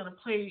 It's just gonna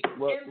play.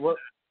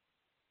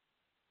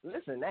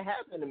 Listen, that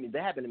happened to me.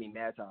 That happened to me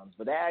mad times,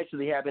 but that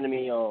actually happened to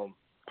me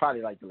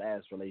probably like the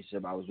last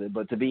relationship I was with.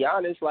 But to be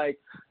honest, like,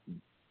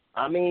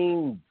 I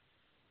mean,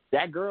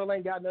 that girl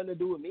ain't got nothing to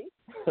do with me.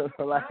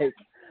 Like,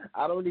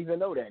 I don't even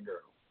know that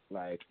girl.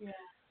 Like,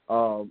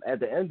 at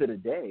the end of the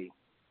day,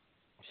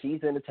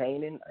 she's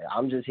entertaining.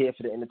 I'm just here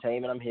for the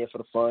entertainment. I'm here for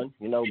the fun.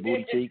 You know,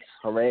 booty cheeks,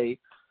 hooray.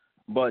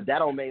 But that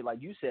don't make,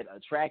 like you said,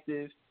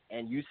 attractive,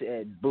 and you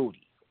said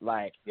booty.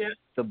 Like,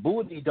 the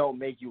booty don't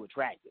make you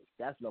attractive.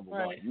 That's number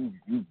one.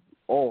 You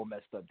all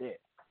messed up there.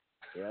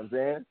 You know what I'm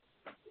saying?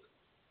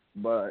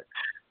 But,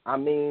 I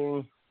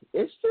mean,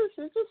 it's just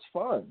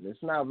fun.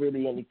 It's not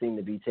really anything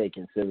to be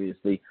taken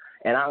seriously.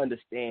 And I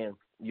understand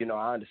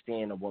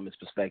a woman's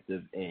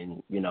perspective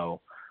and,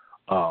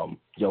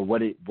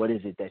 what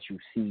is it that you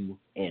see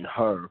in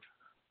her?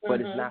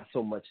 But it's not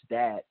so much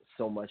that,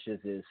 so much as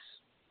it's,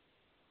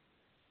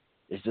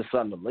 it's just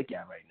something to look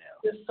at right now.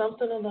 It's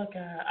something to look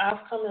at.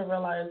 I've come to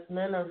realize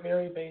men are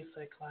very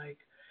basic. Like,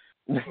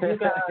 you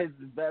guys, it's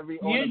very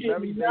on a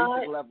very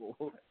basic level.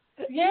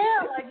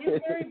 Yeah, like you're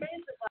very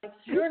basic. Like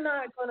you're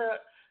not gonna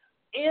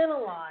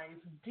analyze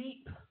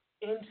deep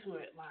into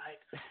it.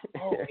 Like,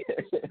 oh,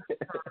 it's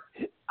her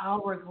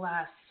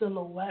hourglass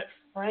silhouette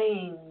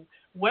frame,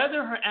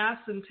 whether her ass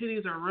and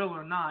titties are real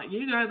or not.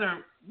 You guys are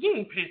you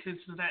didn't pay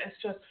attention to that. It's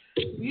just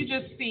you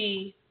just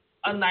see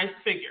a nice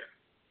figure.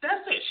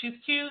 That's it. She's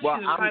cute. Well,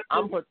 she's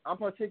I'm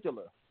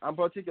particular. I'm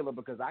particular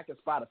because I can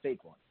spot a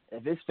fake one.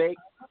 If it's fake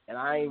and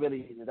I ain't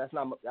really, that's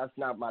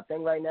not my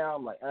thing right now.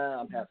 I'm like,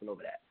 I'm passing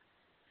over that.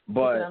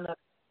 But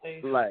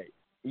like,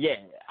 yeah,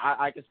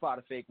 I can spot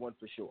a fake one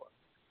for sure.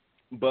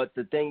 But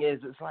the thing is,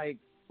 it's like,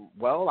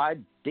 well, I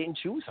didn't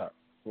choose her.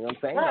 You know what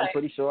I'm saying? Right. I'm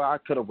pretty sure I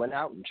could have went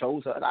out and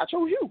chose her, and I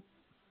chose you.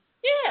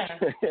 Yeah.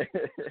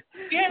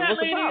 Yeah, that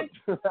lady.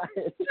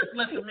 Just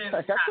let the men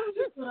Like, tap.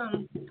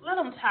 Let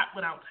them tap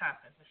without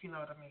tapping, if you know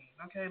what I mean.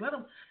 Okay, let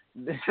them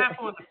tap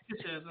on the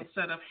pitches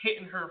instead of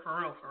hitting her for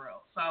real.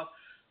 So,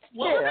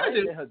 what we're gonna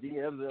do? Her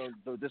DMs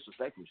the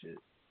disrespectful shit.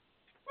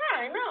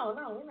 Right? No,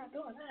 we're not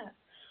doing that.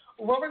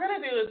 What we're gonna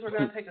do is we're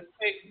gonna take a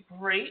quick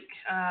break.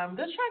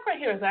 This track right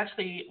here is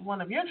actually one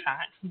of your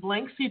tracks,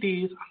 Blank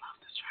CDs. I love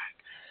this track.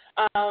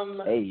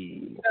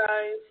 Hey,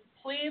 guys.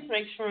 Please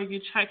make sure you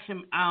check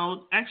him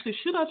out. Actually,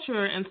 shoot out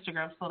your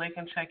Instagram so they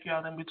can check you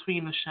out in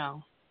between the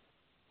show.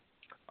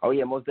 Oh,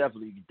 yeah, most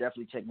definitely. You can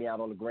definitely check me out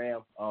on the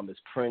gram.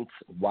 It's Prince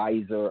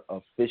Wiser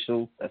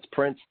Official. That's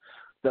Prince,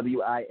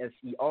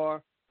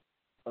 Wiser.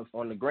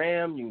 On the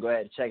gram, you can go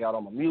ahead and check out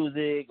all my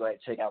music. Go ahead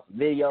and check out some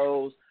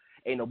videos.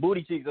 Ain't no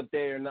booty cheeks up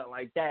there, nothing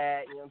like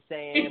that. You know what I'm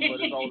saying? But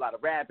there's a whole lot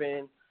of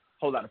rapping, a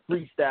whole lot of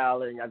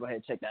freestyling. Y'all go ahead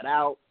and check that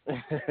out.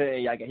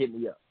 Y'all can hit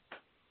me up.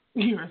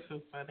 You are so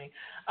funny.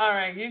 All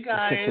right, you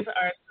guys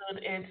are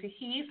tuned into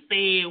He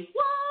Say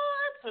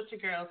What with your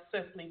girls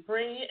Stephanie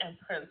Bree and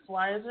Prince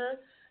Wiser.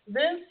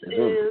 This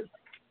is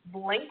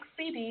Blank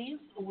CDs.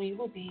 We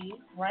will be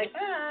right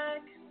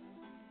back.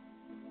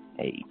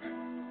 Hey.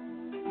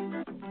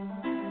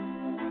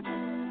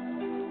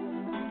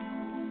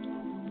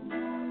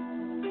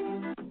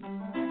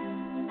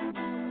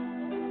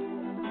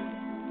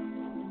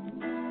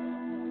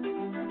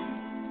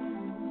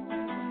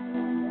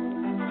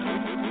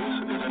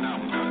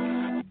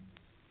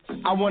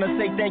 I want to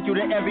say thank you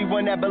to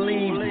everyone that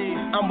believes.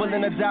 I'm willing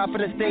to die for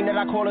this thing that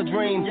I call a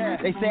dream.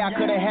 They say I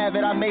couldn't have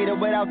it, I made it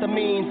without the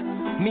means.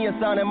 Me,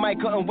 Hassan, and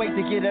Mike couldn't wait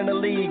to get in the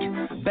league.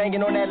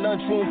 Banging on that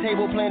lunchroom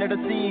table, planted a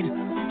seed.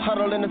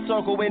 Huddled in a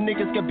circle where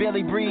niggas could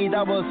barely breathe.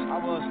 I was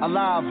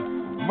alive.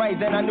 Right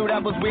then I knew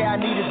that was where I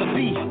needed to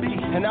be.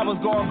 And I was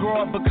gonna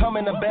grow up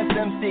becoming the best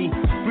MC.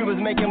 We was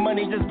making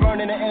money just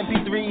burning the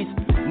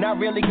MP3s.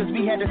 Not really, cause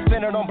we had to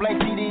spend it on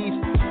blank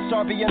CDs.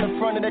 Sharpie in the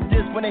front of the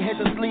disc when they hit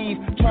the sleeve,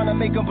 trying to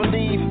make them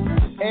believe.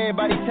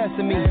 Everybody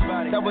testing me.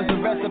 That was the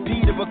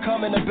recipe to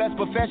becoming the best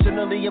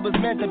professionally. It was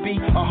meant to be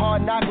a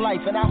hard knock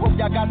life, and I hope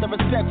y'all got the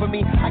respect for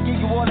me. I give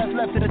you all that's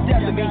left to the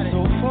death of me.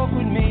 So fuck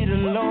with me the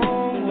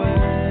long way.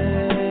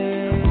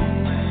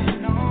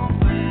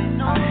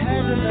 I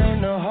had to learn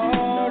the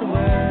hard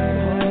way.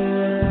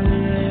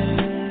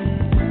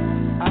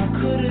 I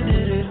could've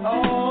did it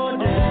all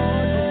day.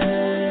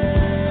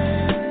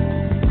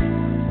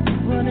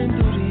 Running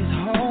through these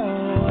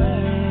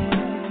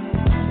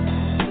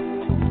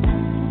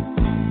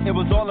It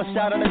was all a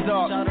shot in the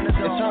dark. It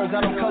turns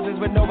out I'm cousins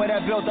with nowhere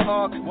that built the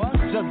ark.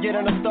 Just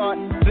getting a start,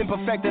 been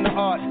perfecting the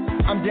art.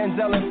 I'm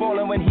Denzel and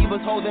falling when he was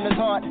holding his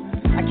heart.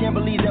 I can't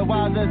believe that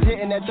Wiser's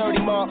hitting that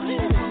 30 mark.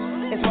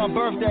 It's my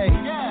birthday.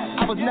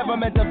 I was never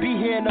meant to be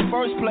here in the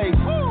first place.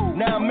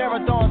 Now I'm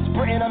marathon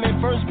sprinting, I'm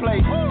in first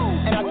place.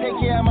 And I take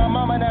care of my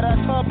mama, now that's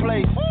her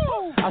place.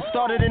 I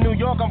started in New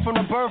York, I'm from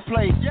the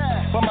birthplace.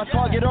 But my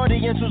target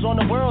audience was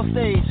on the world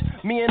stage.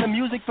 Me and the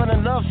music fell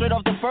in love straight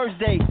off the first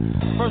date.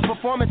 First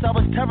performance, I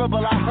was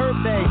terrible, I hurt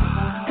they.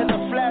 Hit the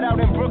flat out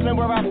in Brooklyn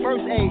where I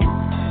first ate.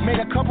 Made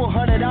a couple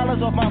 $100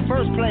 off my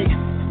first plate.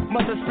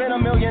 Must have spent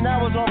 1 million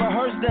hours on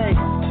rehearse day.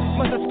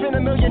 Must have spent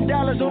 $1 million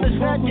on this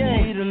rap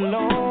game. The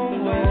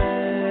long way.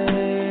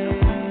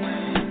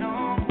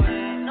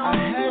 I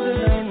had to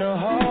learn the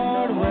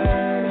hard way.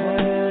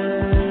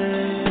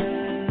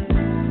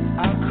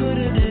 I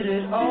could've did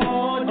it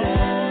all day.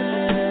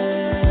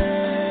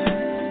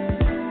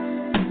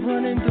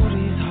 Running through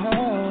these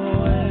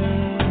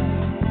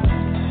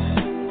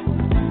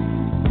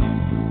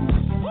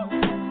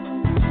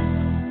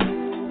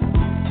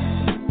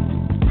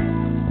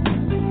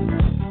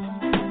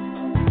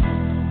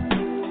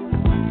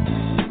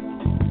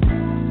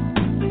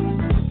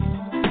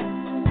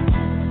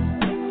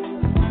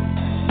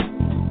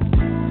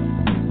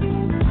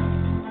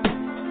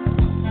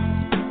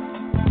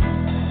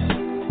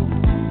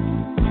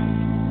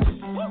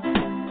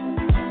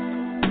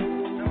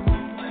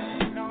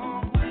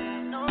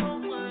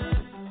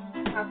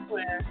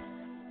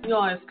You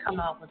always come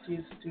out with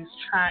these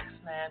tracks,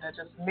 man, that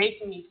just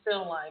make me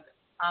feel like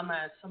I'm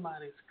at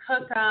somebody's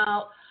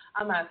cookout,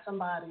 I'm at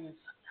somebody's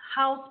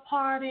house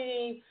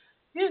party.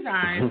 You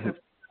guys have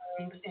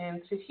tuned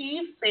into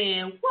He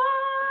Said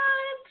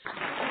What?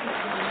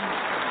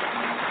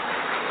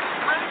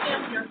 I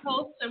am your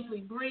host,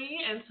 Simply Bree,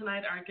 and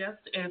tonight our guest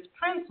is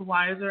Prince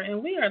Weiser,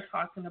 and we are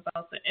talking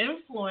about the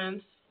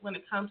influence when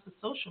it comes to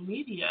social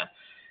media.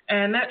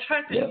 And that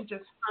track that you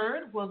just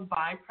heard was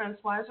by Prince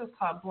Weiser. It's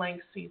called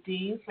Blank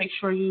CDs. Make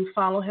sure you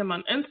follow him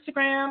on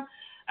Instagram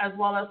as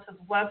well as his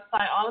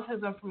website. All of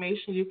his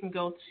information you can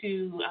go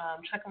to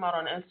check him out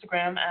on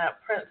Instagram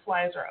at Prince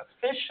Weiser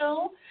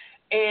Official.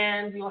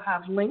 And you'll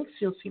have links.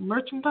 You'll see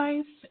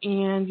merchandise,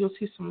 and you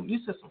said some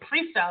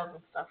freestyles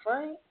and stuff,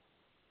 right?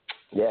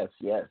 Yes,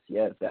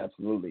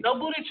 absolutely. No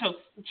booty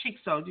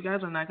cheeks, though. You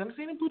guys are not going to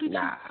see any booty cheeks.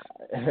 Nah.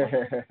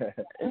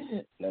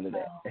 None of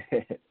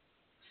that.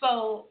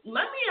 So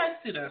let me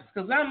ask you this,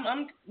 because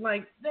I'm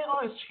like, they're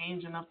always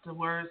changing up the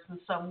words and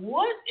stuff.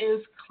 What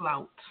is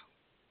clout?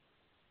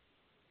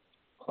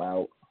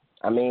 Clout.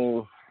 I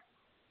mean,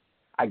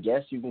 I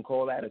guess you can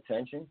call that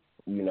attention.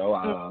 You know,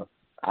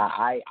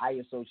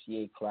 I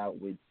associate clout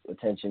with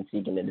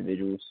attention-seeking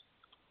individuals.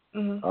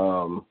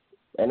 Mm-hmm.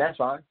 And that's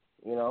fine.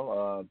 You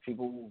know,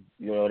 people,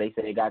 you know, they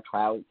say they got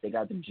clout. They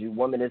got the juice.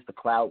 Woman is the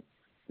clout.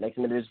 Next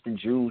minute is the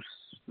juice,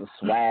 the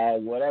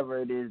swag,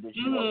 whatever it is that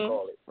you want to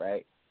call it,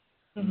 right?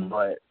 Mm-hmm.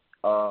 But,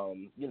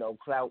 you know,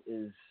 clout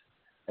is,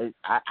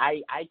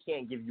 I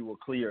can't give you a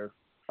clear,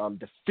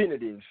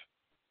 definitive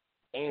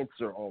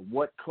answer on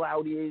what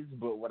clout is,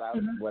 but what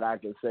I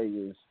can say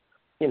is,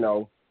 you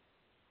know,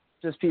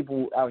 just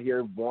people out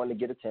here wanting to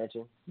get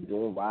attention,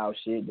 doing wild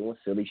shit, doing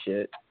silly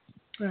shit.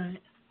 Right.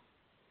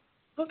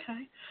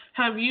 Okay.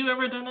 Have you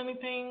ever done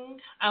anything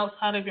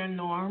outside of your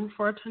norm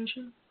for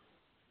attention?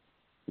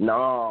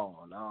 No,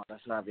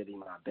 that's not really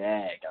my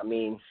bag. I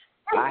mean,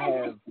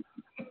 I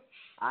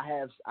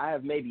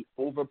have maybe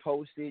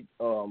overposted.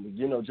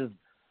 You know, just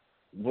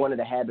one of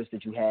the habits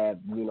that you have,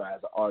 you know,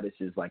 as an artist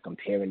is like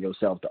comparing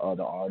yourself to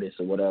other artists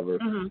or whatever.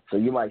 Mm-hmm. So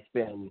you might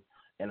spend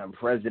an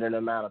unprecedented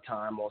amount of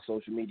time on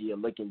social media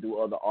looking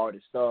through other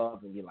artist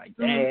stuff and be like,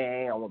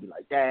 dang, I want to be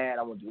like that.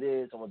 I want to do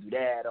this. I want to do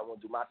that. I want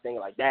to do my thing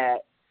like that.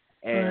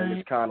 And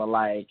it's kind of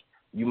like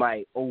you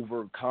might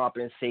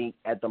overcompensate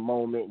at the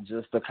moment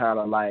just to kind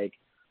of like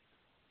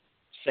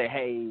say,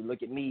 hey,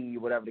 look at me,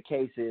 whatever the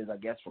case is, I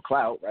guess, for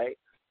clout, right?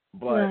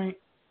 But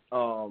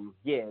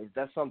yeah,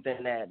 that's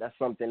something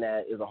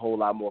that is a whole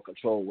lot more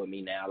control with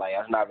me now. Like,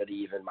 that's not really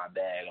even my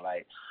bag.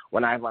 Like,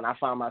 when I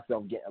find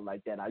myself getting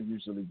like that, I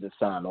usually just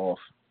sign off.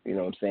 You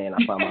know what I'm saying?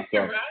 I find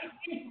myself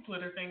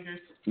Twitter fingers.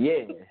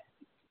 Yeah.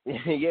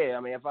 Yeah,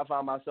 I mean, if I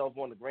find myself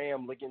on the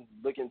gram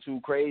looking too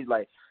crazy,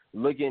 like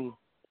looking,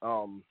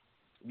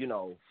 you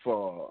know,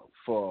 for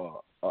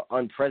an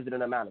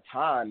unprecedented amount of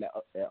time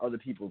at other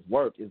people's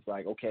work, it's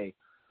like, okay,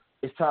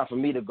 it's time for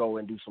me to go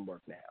and do some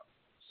work now.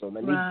 So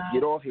let me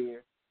get off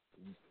here,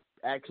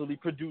 actually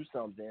produce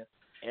something,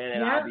 and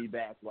then I'll be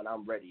back when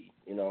I'm ready,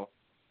 you know.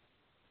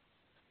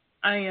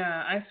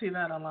 I see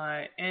that a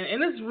lot,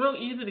 and it's real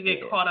easy to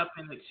get caught up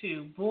in it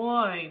too.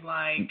 Boy,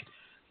 like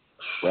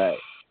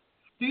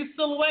these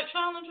silhouette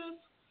challenges,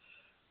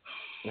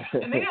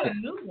 and they got a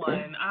new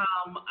one.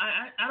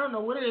 I don't know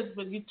what it is,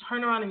 but you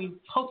turn around and you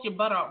poke your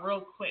butt out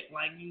real quick,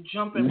 like you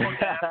jump and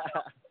poke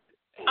out.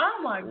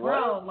 I'm like,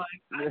 bro, like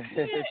I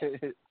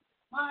can't.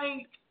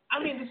 Like,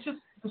 I mean, it's just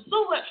the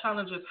silhouette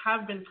challenges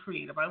have been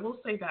creative. I will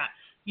say that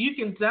you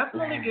can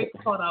definitely get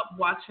caught up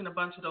watching a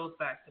bunch of those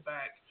back to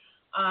back.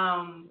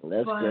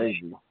 That's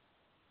crazy.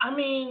 I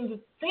mean, the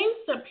things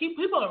that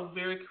people are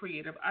very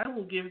creative. I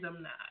will give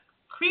them that.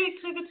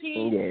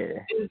 Creativity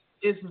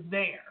is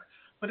there,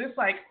 but it's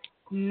like,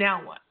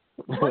 now what?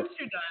 Once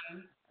you're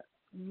done,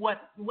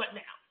 what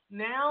now?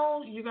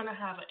 Now you're gonna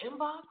have an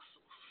inbox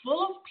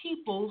full of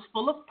people,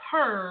 full of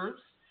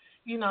pervs,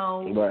 you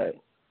know. Right.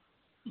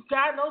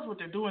 God knows what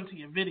they're doing to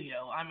your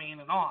video. I mean,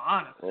 in all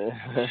honesty,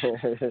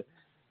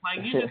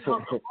 like you just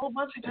helped a whole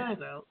bunch of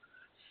guys out.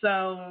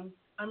 So,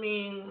 I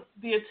mean,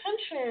 the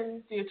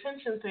attention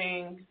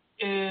thing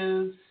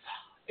is,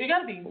 you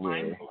gotta be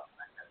mindful of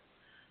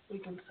that, we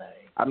can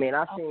say. I mean,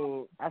 I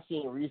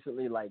seen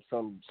recently like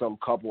some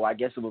couple, I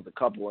guess it was a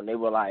couple, and they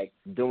were like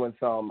doing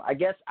some, I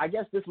guess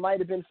this might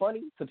have been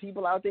funny to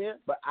people out there,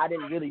 but I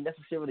didn't really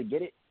necessarily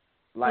get it.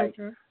 Like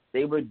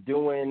they were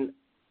doing,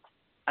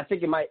 I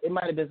think it might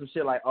have been some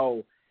shit like,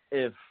 oh,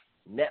 if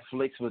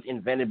Netflix was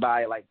invented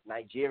by like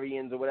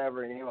Nigerians or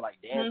whatever, and they were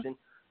like dancing,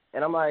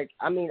 and I'm like,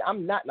 I mean,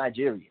 I'm not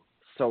Nigerian,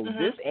 so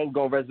this ain't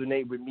gonna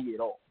resonate with me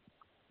at all.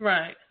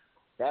 Right.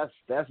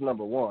 That's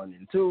number one.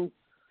 And two,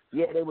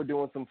 yeah, they were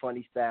doing some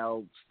funny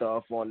style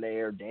stuff on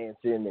there,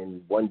 dancing,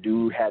 and one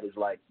dude had his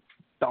like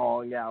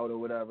thong out or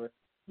whatever.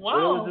 Wow. But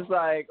it was just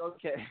like,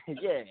 okay,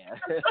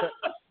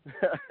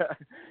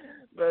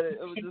 but it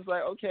was just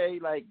like, okay,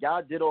 like,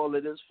 y'all did all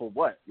of this for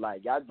what?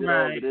 Like, y'all did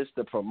all of this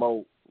to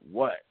promote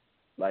what?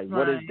 Like,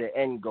 what is the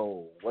end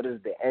goal? What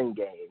is the end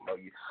game?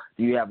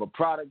 Do you have a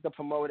product to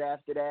promote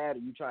after that? Are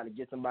you trying to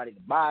get somebody to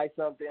buy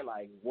something?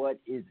 Like, what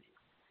is it?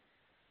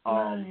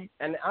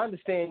 And I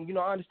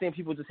understand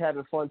people just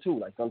having fun too.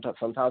 Like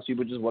sometimes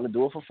people just want to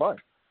do it for fun.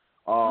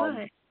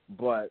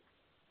 But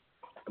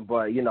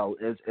But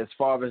as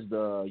far as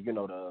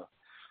the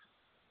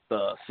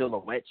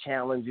silhouette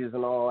challenges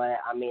and all that,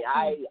 I mean,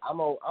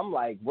 I'm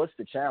like, what's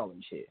the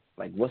challenge here?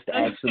 Like, what's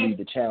actually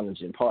the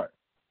challenging part?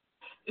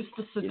 It's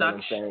the seduction. You know what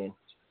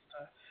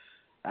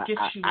I'm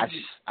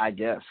saying? I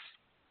guess.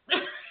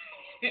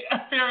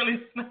 Apparently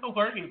it's not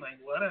working. Like,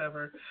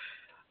 whatever.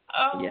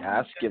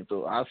 I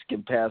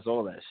skipped past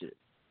all that shit.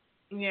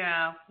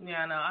 Yeah,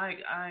 no,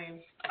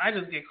 I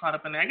just get caught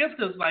up in it. I guess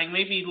because, like,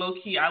 maybe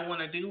low-key I want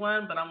to do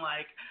one, but I'm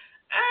like,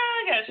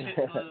 I got shit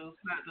to lose,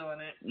 not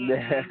doing it.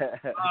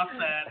 All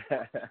set.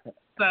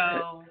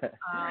 So,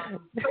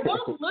 for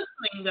those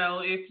listening,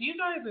 though, if you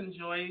guys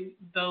enjoy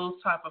those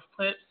type of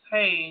clips,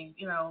 hey,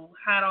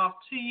 hat off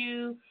to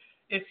you.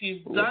 If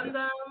you've done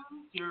them,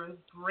 you're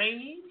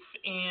brave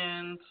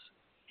and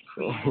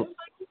creative.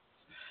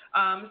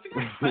 If you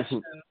got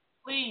questions,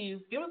 please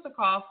give us a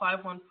call,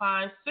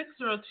 515-602-9647.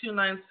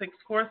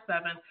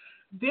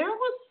 There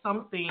was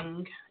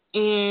something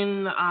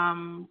in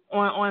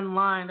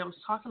online that was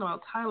talking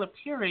about Tyler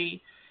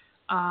Perry.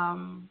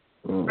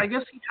 I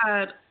guess he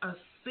had a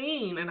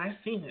scene, and I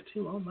seen it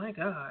too. Oh my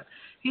God,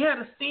 he had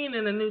a scene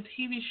in a new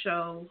TV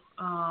show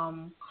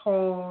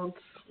called.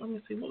 Let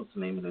me see, what was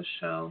the name of this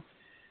show?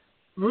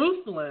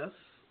 Ruthless.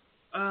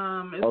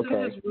 It's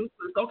in his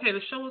Ruthless. Okay,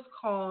 the show is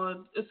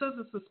called. It says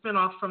it's a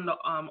spinoff from the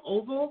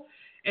Oval,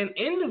 and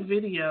in the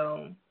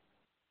video,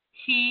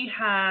 he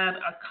had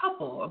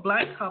a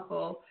black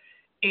couple.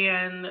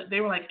 And they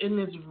were, like, in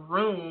this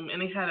room,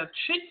 and they had a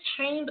chick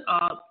chained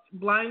up,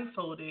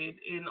 blindfolded,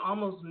 and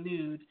almost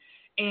nude.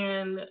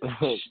 And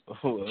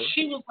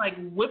she was, like,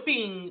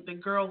 whipping the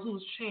girl who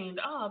was chained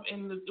up,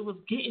 and it was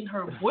getting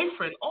her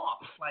boyfriend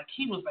off. Like,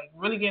 he was, like,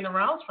 really getting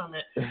aroused from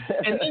it.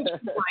 And then she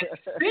would, like,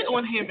 sit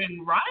on him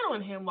and ride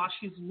on him while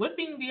she's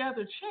whipping the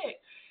other chick.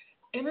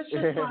 And it's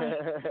just like,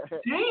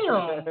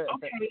 damn.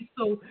 Okay,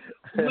 so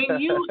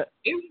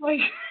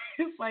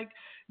it's like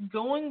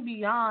going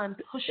beyond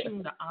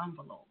pushing the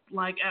envelope.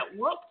 Like, at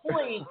what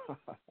point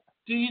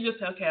do you just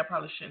say, okay, I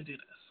probably shouldn't do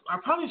this. I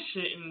probably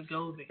shouldn't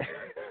go there.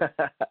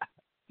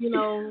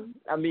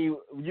 I mean,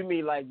 you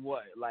mean like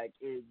what? Like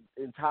in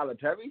Tyler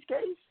Perry's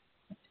case?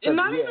 And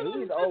not even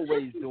he's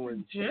always doing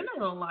in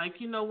general. Like,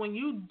 when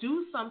you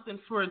do something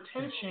for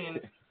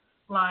attention,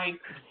 like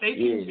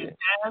faking your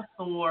death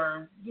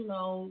or,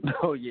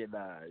 Oh, yeah, nah,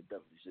 I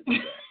definitely should do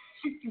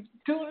that.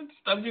 Doing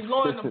stuff. You're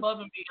going above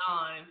and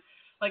beyond.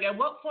 Like, at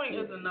what point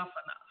is enough?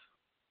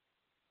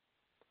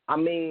 I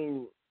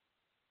mean,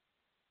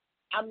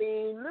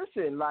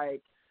 listen,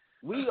 like,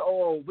 we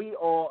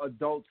all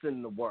adults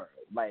in the world.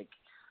 Like,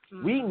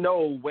 we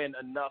know when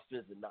enough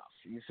is enough.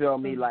 You feel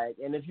me? Like,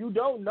 and if you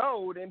don't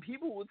know, then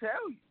people will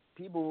tell you.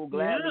 People will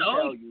gladly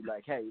tell you,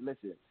 like, hey,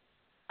 listen,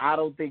 I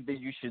don't think that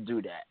you should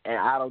do that, and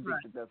I don't think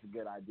that that's a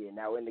good idea.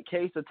 Now, in the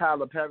case of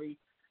Tyler Perry,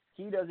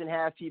 he doesn't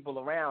have people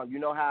around. You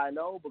know how I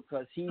know?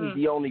 Because he's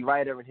the only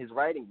writer in his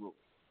writing group.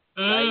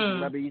 Right?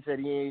 Remember, he said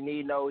he didn't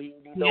need no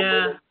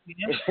women.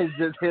 It's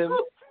just him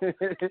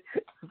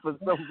for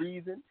some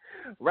reason,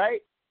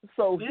 right?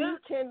 So he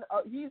can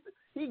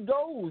he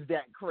goes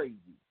that crazy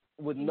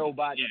with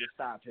nobody to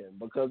stop him,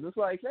 because it's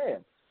like,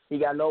 man, he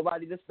got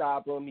nobody to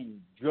stop him. He's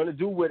gonna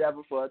do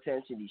whatever for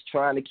attention. He's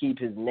trying to keep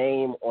his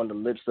name on the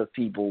lips of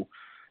people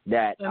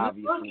that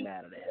obviously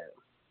matter to him,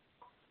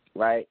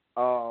 right?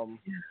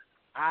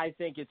 I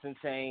think it's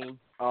insane.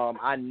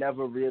 I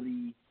never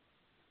really,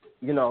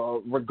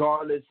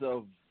 regardless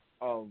of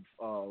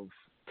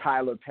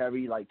Tyler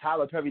Perry, like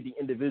Tyler Perry, the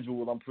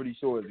individual, I'm pretty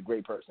sure is a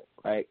great person,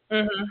 right?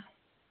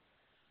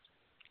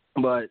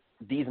 But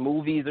these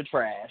movies are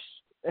trash.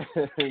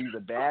 These are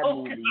bad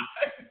movies.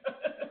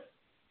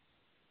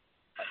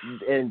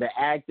 And the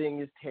acting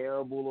is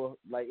terrible.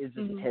 Like, it's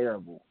just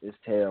terrible. It's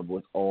terrible.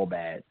 It's all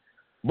bad.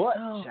 But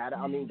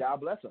God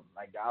bless him.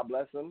 Like, God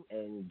bless him,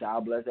 and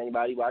God bless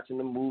anybody watching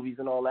the movies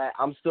and all that.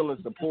 I'm still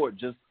in support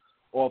just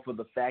off of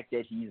the fact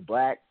that he's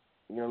black.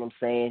 You know what I'm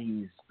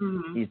saying?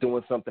 He's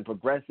doing something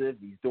progressive.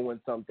 He's doing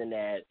something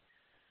that,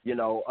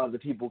 other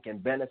people can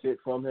benefit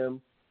from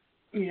him.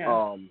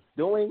 Doing,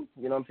 you know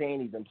what I'm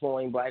saying? He's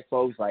employing black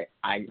folks. Like,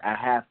 I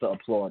have to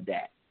applaud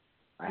that.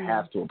 I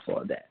have to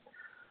applaud that.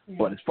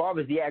 But as far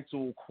as the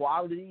actual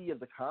quality of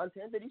the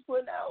content that he's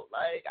putting out,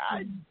 like,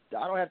 I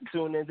don't have to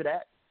tune into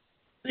that.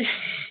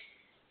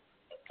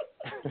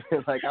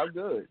 Like, I'm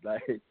good.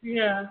 Like, I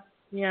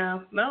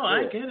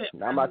get it.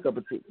 Not my cup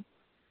of tea.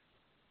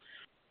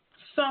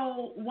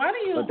 So why do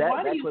you? But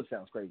that clip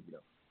sounds crazy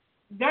though.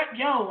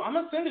 I'm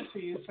gonna send it to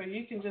you so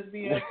you can just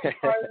be as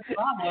surprised as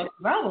I was.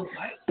 I was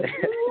like,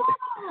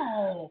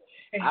 wow.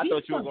 I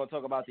thought you were going to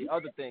talk about the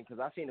other thing, because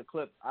I seen a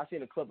clip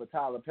of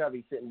Tyler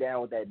Perry sitting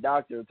down with that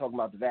doctor talking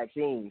about the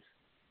vaccines.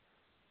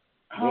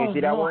 You didn't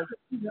see that one?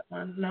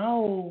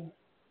 No.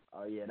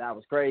 Oh yeah, that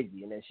was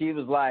crazy. And then she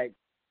was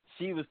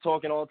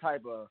talking all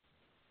type of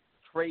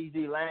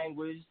crazy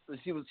language. So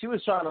she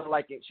was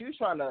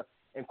trying to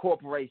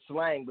incorporate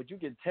slang, but you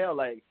could tell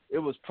like it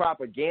was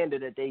propaganda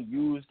that they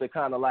used to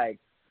kind of like,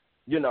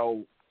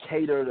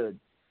 cater to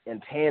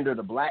and pander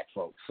to black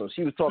folks. So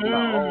she was talking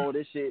about,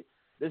 this shit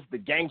this is the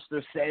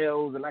gangster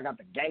cells, and I got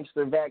the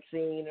gangster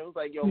vaccine. It was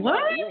like, yo, what?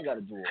 man, you ain't got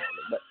to do all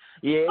that. But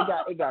yeah,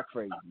 it got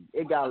crazy.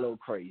 It got a little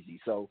crazy.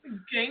 So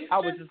Gangster I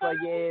was just like,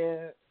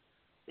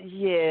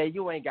 yeah,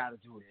 you ain't got to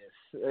do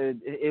this.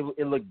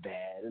 It looked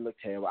bad. It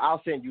looked terrible.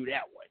 I'll send you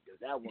that one. Cause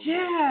that one.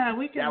 Yeah,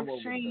 we can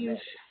exchange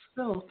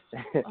filth.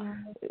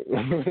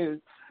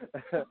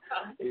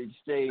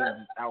 Exchange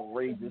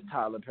outrageous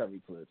Tyler Perry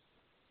clips.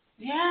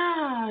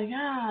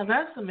 Yeah,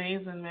 that's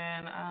amazing,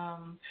 man.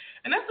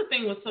 And that's the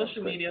thing with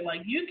social media.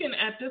 Like, you can,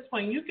 at this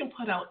point, you can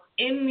put out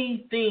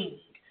anything,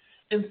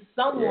 and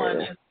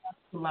someone is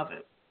going to love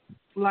it.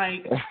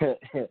 Like,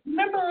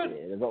 remember,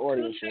 there's an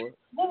audience for it.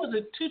 What was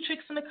it? 2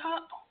 Chicks in a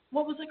Cup?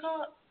 What was it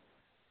called?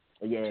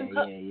 Yeah.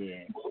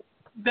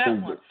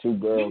 That one. 2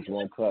 girls,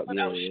 1 cup.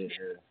 Yeah.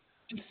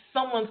 And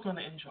someone's going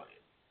to enjoy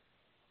it.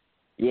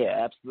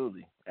 Yeah,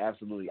 absolutely.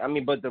 I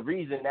mean, but the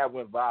reason that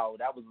went viral,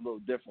 that was a little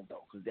different,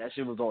 though, because that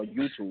shit was on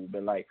YouTube.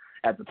 And, like,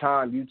 at the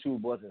time, YouTube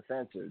wasn't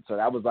censored. So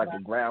that was, like, a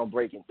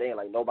groundbreaking thing.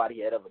 Like,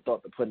 nobody had ever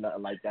thought to put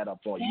nothing like that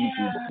up on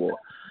YouTube before.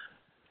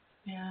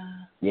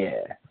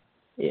 Yeah.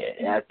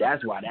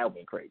 That's why that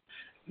went crazy.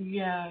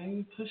 Yeah,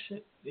 you push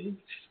it. You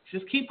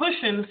just keep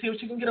pushing and see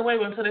what you can get away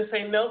with until they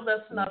say, no,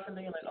 that's enough. And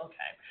then you're like, okay.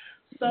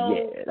 So,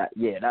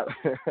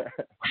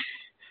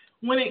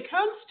 when it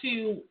comes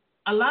to,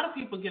 a lot of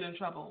people get in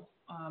trouble,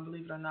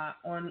 believe it or not,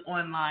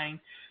 online,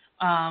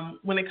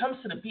 when it comes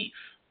to the beef,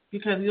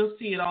 because you'll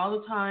see it all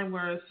the time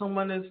where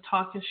someone is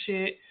talking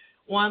shit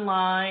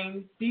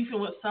online, beefing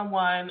with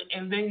someone,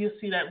 and then you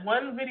see that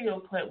one video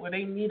clip where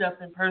they meet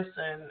up in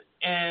person,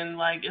 and,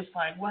 like, it's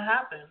like, what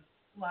happened?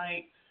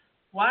 Like,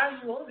 why are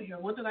you over here?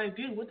 What did I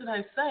do? What did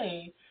I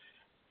say?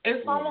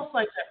 It's almost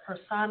like that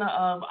persona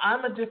of,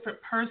 I'm a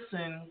different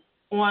person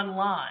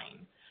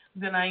online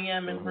than I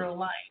am in real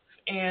life,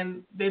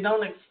 and they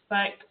don't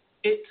expect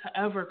it to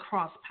ever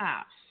cross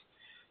paths.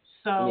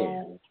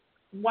 So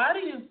why do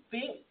you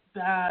think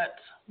that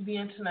the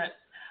internet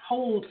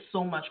holds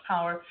so much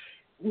power,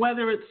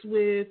 whether it's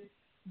with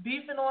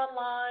beefing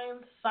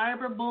online,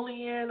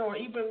 cyberbullying, or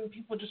even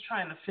people just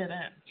trying to fit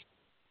in?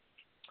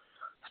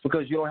 It's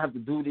because you don't have to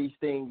do these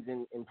things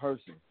in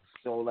person.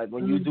 So, like,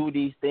 when you do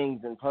these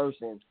things in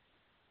person,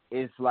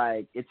 it's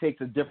like it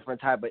takes a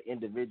different type of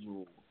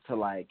individual to,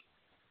 like,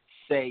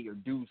 say or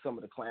do some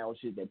of the clown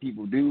shit that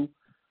people do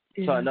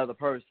to another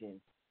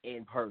person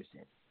in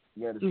person.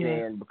 You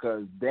understand?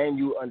 Because then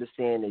you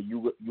understand that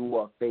you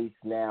are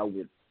faced now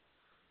with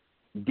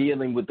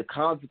dealing with the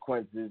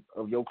consequences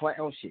of your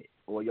clown shit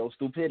or your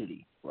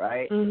stupidity,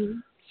 right?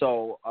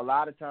 So a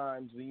lot of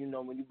times, when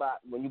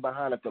you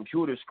behind a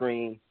computer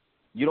screen,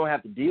 you don't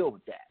have to deal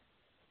with that.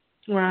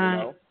 Right.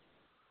 You know?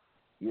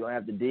 You don't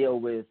have to deal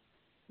with,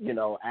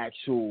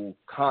 actual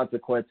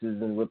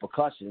consequences and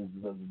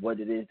repercussions of what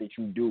it is that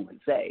you do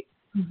and say.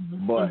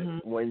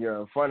 But when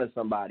you're in front of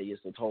somebody,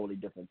 it's a totally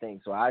different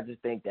thing. So I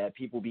just think that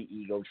people be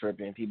ego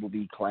tripping, people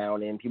be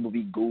clowning, people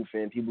be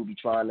goofing, people be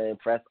trying to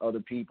impress other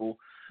people,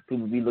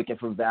 people be looking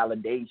for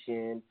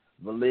validation,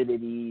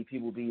 validity,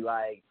 people be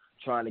like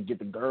trying to get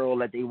the girl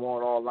that they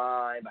want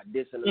online by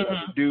dissing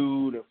another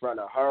dude in front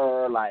of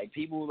her. Like,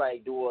 people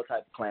like do all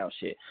type of clown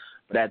shit.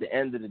 But at the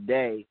end of the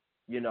day,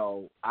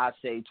 I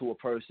say to a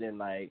person,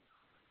 like,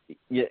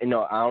 I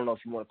don't know if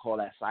you want to call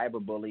that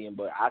cyberbullying,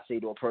 but I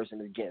say to a person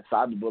that's getting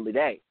cyberbullied,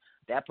 hey,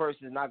 that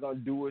person is not going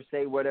to do or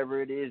say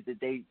whatever it is that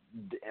they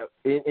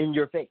in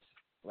your face,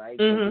 right?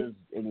 So just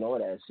ignore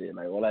that shit.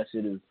 Like, all that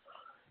shit is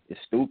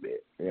stupid,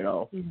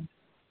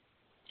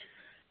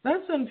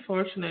 That's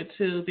unfortunate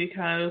too,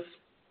 because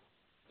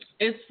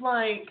it's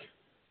like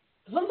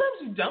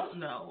sometimes you don't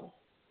know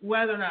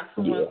whether or not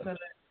someone's gonna,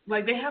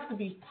 like, they have to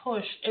be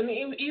pushed, and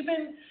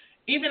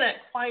even that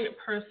quiet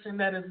person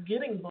that is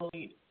getting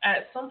bullied,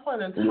 at some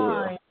point in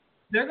time,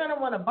 they're going to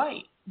want to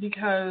bite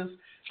because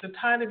they're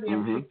tired of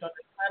being picked on,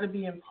 they're tired of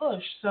being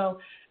pushed.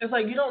 So it's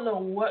like you don't know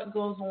what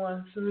goes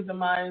on through the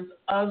minds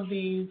of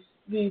these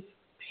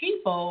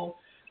people.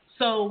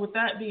 So with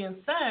that being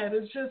said,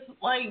 it's just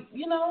like,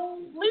 leave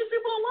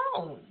people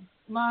alone.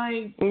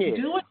 Like,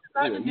 do what you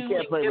got to do. You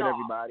can't play with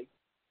everybody.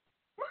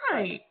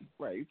 Right.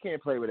 Right. You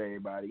can't play with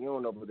everybody. You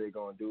don't know what they're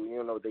going to do. You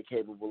don't know what they're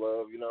capable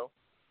of,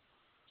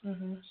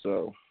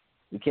 So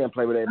you can't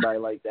play with everybody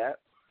like that.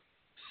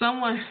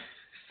 Someone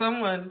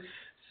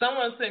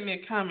sent me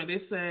a comment.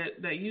 They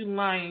said that you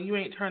lying. You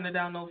ain't turning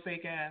down no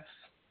fake ass.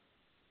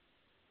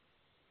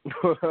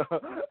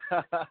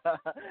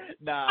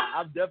 Nah,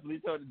 I'm definitely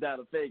turning down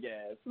a fake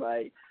ass.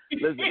 Like,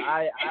 listen,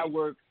 I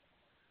work.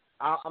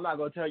 I'm not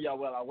gonna tell y'all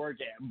where I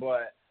work at,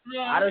 but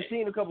I done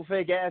seen a couple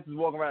fake asses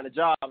walking around the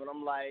job, and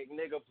I'm like,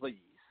 nigga, please,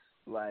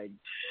 like,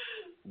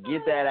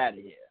 get that out of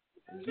here.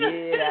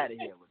 Get out of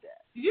here with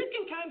that. You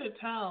can kind of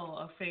tell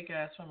a fake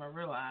ass from a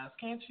real ass,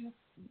 can't you?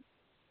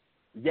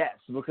 Yes,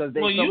 because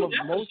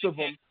most of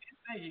them.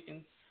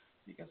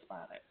 You can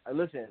spot it.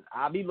 Listen,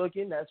 I be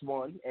looking. That's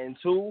one, and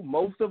two.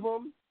 Most of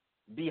them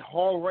be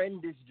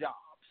horrendous jobs.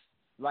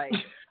 Like,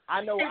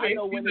 I know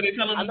when it's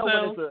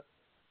a.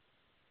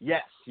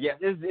 Yes.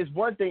 It's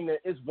one thing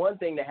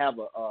to have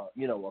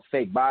a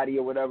fake body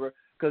or whatever.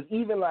 Because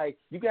even like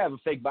you can have a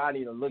fake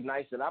body and look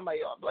nice, and I'm like,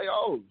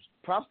 oh,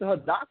 props to her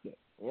doctor.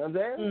 You know what I'm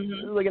saying? Mm-hmm.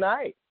 It's looking all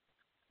right.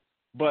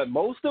 But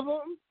most of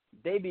them,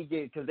 they be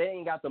getting, because they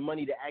ain't got the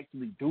money to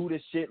actually do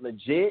this shit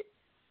legit.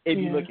 It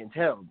be looking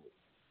terrible.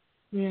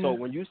 Yeah. So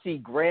when you see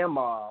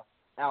grandma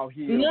out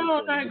here,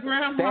 not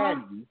grandma.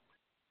 Fatty,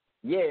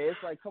 yeah,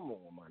 it's like, come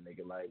on, my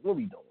nigga, like, what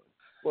we doing?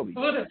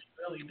 What is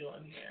really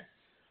doing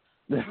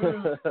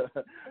here?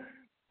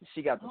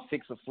 She got the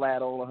fixer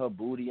flat on her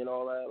booty and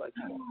all that. Like,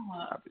 come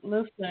on.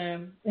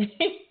 Listen.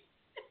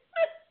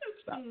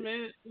 Stop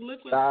it.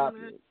 Look what Stop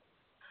you it.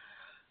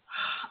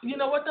 You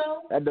know what,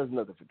 though? That does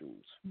nothing for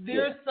dudes.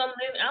 There's some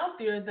men out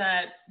there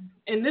that,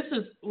 and this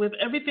is with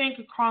everything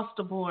across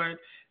the board,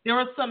 there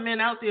are some men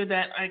out there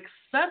that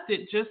accept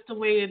it just the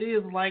way it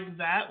is, like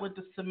that, with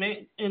the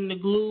cement and the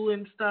glue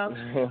and stuff.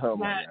 Oh,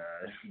 my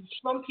God.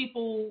 Some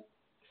people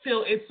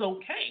feel it's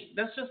okay.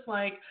 That's just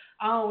like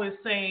I always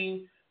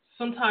say,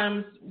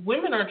 sometimes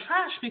women are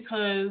trash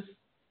because,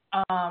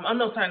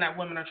 not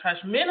women are trash.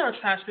 Men are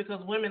trash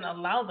because women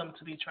allow them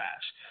to be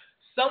trash.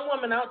 Some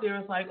woman out there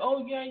is like,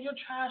 oh, yeah, you're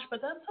trash,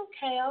 but that's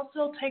okay. I'll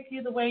still take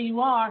you the way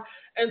you are.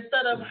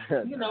 Instead of,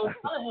 telling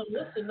him,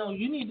 listen, no,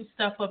 you need to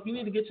step up. You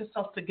need to get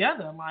yourself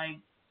together. Like,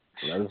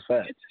 that's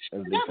facts.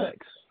 That's big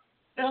facts.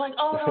 They're like,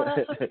 oh, no,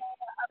 that's okay.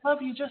 I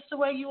love you just the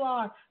way you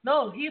are.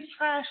 No, he's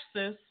trash,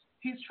 sis.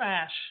 He's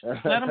trash.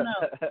 Let him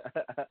know.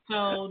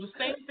 So the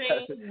same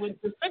thing with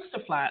the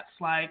fixer flats.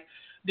 Like,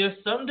 there's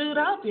some dude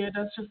out there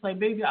that's just like,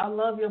 baby, I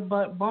love your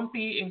butt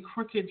bumpy and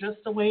crooked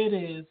just the way it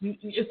is.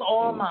 It's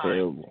all mine.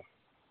 Terrible.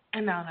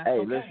 And now that's hey,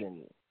 okay.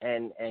 Listen,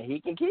 and he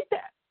can keep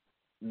that.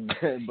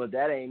 But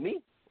that ain't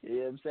me. You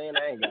know what I'm saying?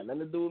 That ain't got nothing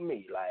to do with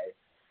me. Like,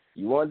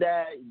 you want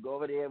that, you go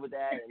over there with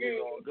that, and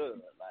it's all good.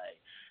 Like,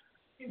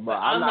 but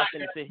I'm not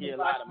going to sit here and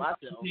lie to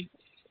myself.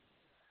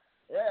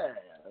 Yeah,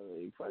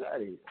 fuck out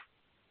of here.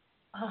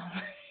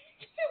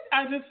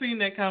 I just seen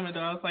that comment,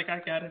 though. I was like, I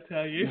got to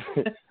tell you.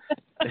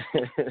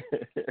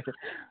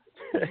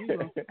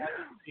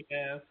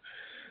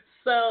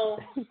 So,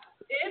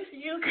 if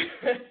you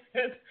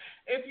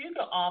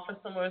could offer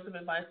some words of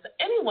advice to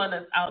anyone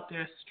that's out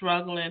there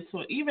struggling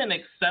to even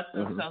accept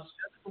themselves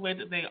just the way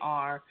that they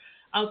are,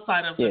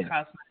 outside of the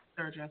cosmetic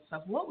surgery and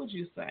stuff, what would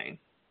you say?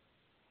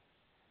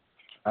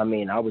 I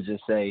mean, I would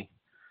just say,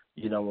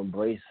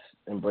 embrace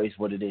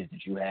what it is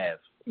that you have.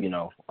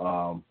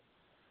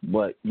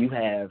 What you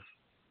have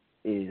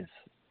is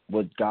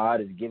what God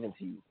has given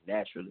to you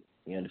naturally.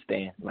 You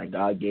understand? Like,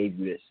 God gave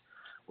you this.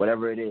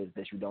 Whatever it is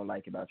that you don't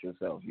like about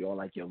yourself. You don't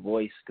like your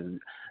voice. Because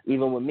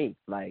even with me,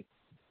 like,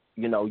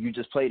 you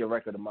just played a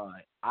record of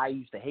mine. I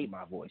used to hate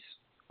my voice,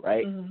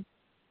 right? Mm-hmm.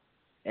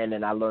 And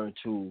then I learned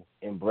to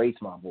embrace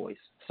my voice.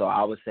 So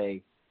I would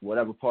say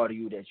whatever part of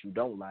you that you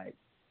don't like,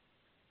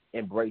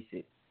 embrace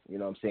it. You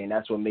know what I'm saying?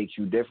 That's what makes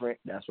you different.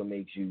 That's what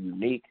makes you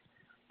unique.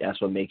 That's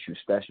what makes you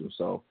special.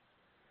 So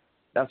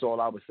that's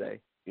all I would say.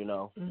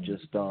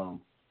 Just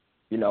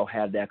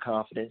have that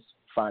confidence.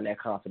 Find that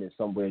confidence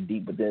somewhere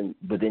deep within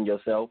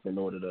yourself in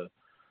order to,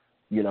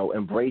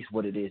 embrace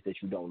what it is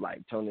that you don't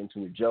like. Turn it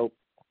into a joke,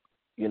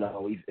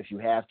 if you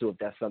have to,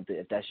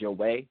 if that's your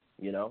way,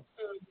 and,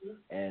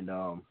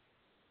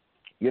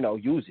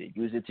 use it.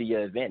 Use it to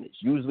your advantage.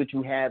 Use what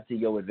you have to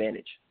your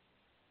advantage.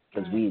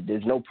 Because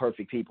there's no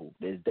perfect people.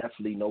 There's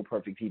definitely no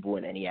perfect people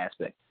in any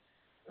aspect.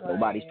 Right.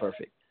 Nobody's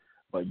perfect.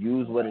 But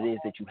use what it is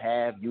that you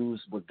have.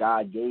 Use what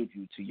God gave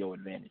you to your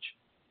advantage.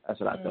 That's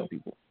what I tell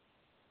people.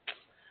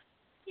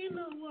 You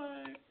know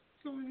what?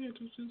 So we need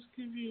to just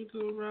give you a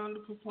little round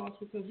of applause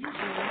because you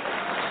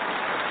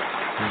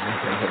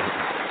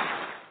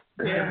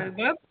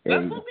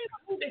that's what people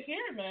need to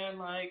hear, man.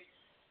 Like,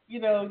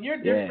 you're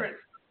different.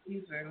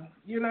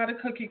 You're not a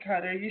cookie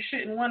cutter. You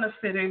shouldn't want to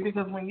fit in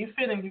because when you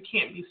fit in, you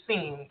can't be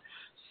seen.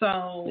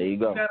 So there you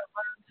go. You got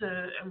to learn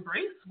to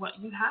embrace what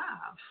you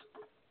have.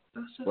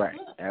 That's just right.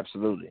 It.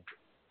 Absolutely.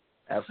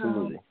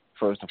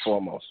 First and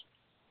foremost.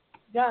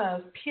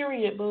 Yes.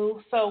 Period,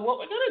 boo. So what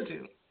we're gonna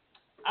do?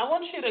 I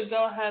want you to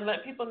go ahead and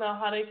let people know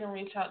how they can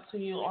reach out to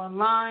you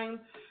online,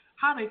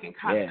 how they can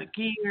cop the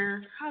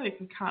gear, how they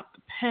can cop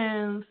the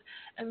pens,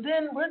 and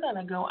then we're going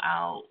to go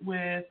out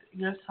with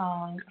your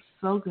song,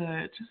 So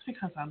Good, just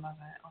because I love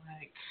it.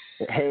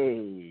 Like,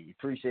 hey,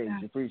 appreciate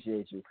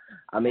you.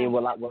 I mean,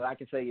 what I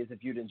can say is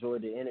if you'd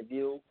enjoyed the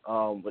interview,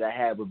 what I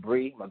had with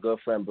Bree, my good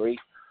friend Bree,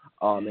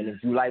 and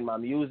if you like my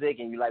music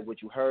and you like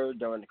what you heard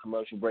during the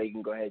commercial break, you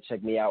can go ahead and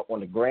check me out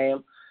on the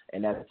gram,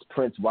 and that's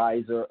Prince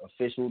Wiser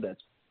Official. That's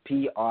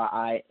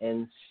PrinceWiser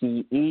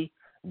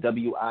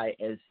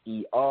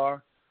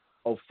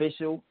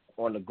Official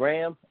on the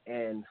gram,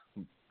 and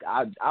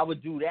I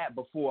would do that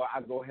before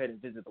I go ahead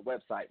and visit the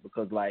website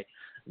because like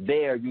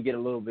there you get a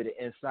little bit of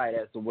insight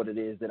as to what it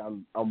is that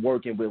I'm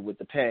working with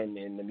the pen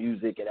and the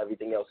music and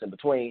everything else in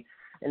between,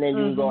 and then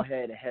you can go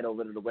ahead and head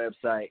over to the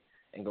website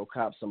and go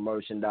cop some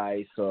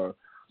merchandise or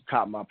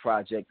cop my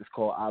project. It's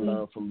called I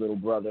Learned from Little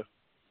Brother.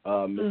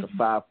 It's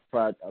a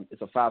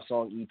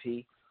 5-song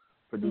EP.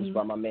 Produced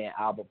by my man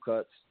Album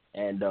Cuts.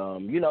 And,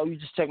 you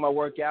just check my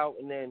work out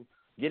and then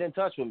get in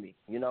touch with me,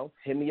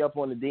 Hit me up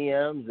on the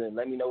DMs and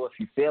let me know if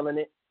you're feeling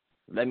it.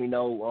 Let me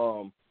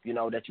know,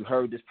 that you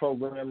heard this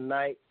program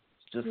tonight,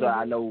 just so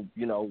I know,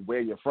 where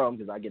you're from,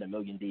 because I get a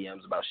million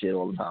DMs about shit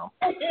all the time.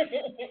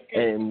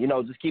 And,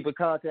 just keep in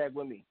contact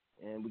with me,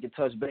 and we can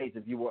touch base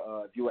if you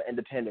were an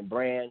independent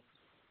brand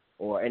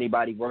or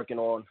anybody working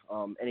on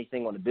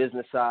anything on the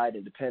business side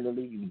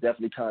independently. You can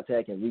definitely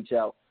contact and reach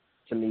out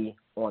to me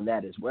on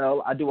that as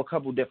well. I do a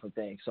couple different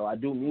things. So I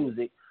do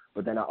music,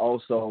 but then I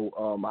also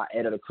I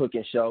edit a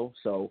cooking show.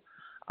 So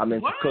I'm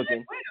into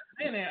cooking.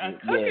 Wait a minute, a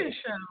cooking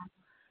show?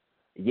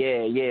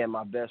 Yeah.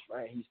 My best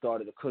friend, he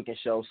started a cooking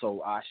show.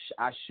 So I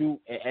shoot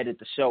and edit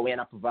the show, and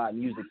I provide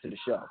music to the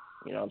show.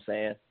 You know what I'm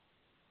saying?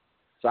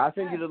 So I'll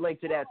send you the link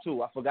to that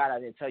too. I forgot I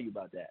didn't tell you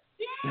about that.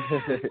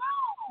 Yeah.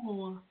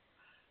 No.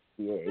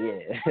 Yeah.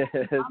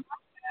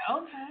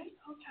 Okay.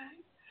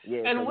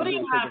 Yeah, and so what do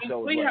you have?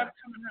 What do you have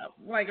coming up?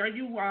 Like, are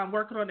you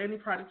working on any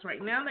projects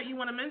right now that you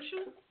want to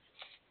mention?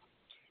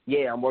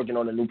 Yeah, I'm working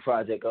on a new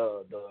project.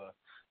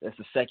 It's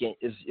the second.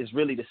 It's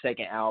really the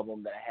second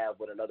album that I have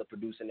with another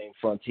producer named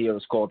Frontier.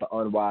 It's called The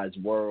Unwise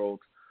World,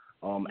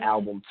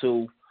 album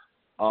 2.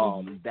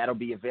 That'll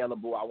be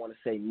available, I want to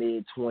say,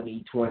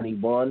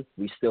 mid-2021.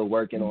 We're still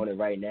working on it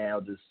right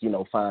now, just,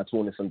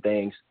 fine-tuning some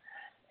things.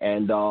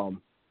 And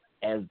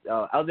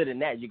other than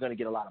that, you're going to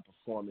get a lot of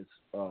performance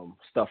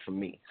stuff from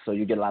me. So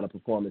you get a lot of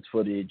performance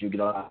footage. You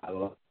get a lot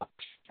of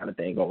kind of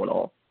thing going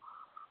on.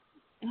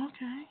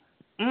 Okay.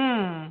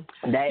 And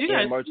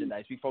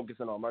merchandise. We're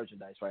focusing on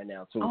merchandise right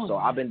now, too. So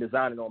I've been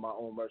designing on my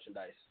own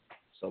merchandise.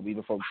 So we've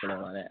been focusing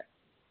on that.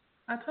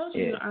 I told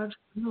you you're an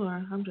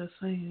entrepreneur. I'm just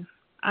saying.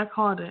 I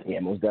called it. Yeah,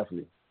 most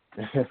definitely.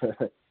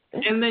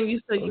 And then you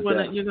said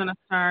you're gonna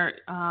start.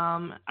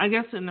 I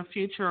guess in the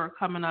future or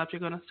coming up, you're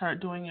gonna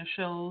start doing your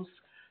shows,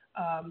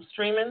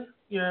 streaming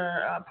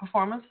your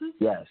performances.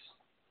 Yes,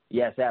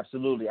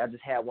 absolutely. I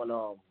just had one.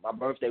 My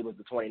birthday was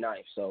the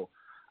 29th, so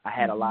I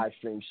had a live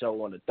stream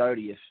show on the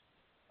 30th.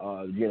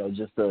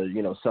 Just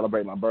to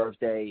celebrate my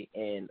birthday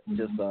and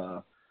just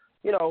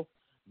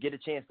get a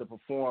chance to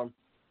perform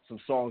some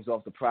songs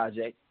off the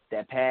project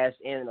that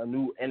passed and a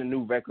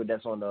new record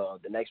that's on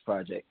the next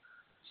project.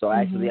 So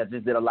actually, I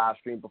just did a live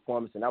stream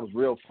performance, and that was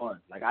real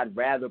fun. Like, I'd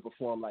rather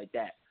perform like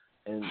that,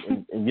 and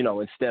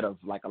instead of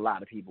like a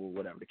lot of people,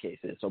 whatever the case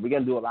is. So we're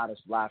gonna do a lot of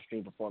live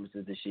stream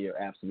performances this year,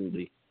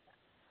 absolutely.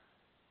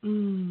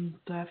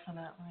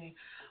 Definitely.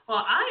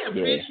 Well, I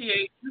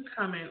appreciate you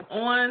coming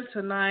on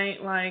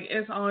tonight. Like,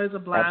 it's always a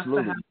blast to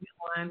have you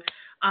on.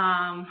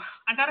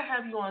 I gotta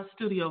have you on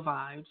Studio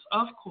Vibes,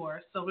 of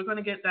course. So we're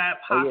gonna get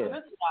that popping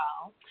as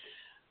well.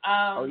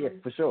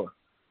 For sure.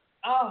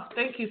 Oh,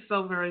 thank you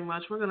so very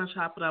much. We're going to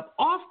chop it up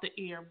off the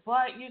air.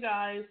 But, you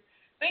guys,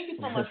 thank you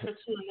so much for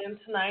tuning in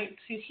tonight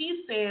to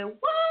He Said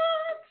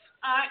What?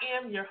 I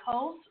am your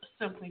host,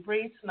 Simply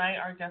Bree. Tonight,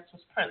 our guest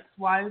was Prince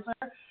Weiser.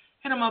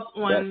 Hit him up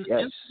on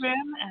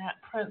Instagram at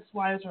Prince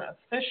Weiser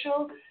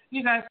Official.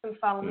 You guys can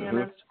follow me on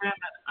Instagram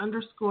at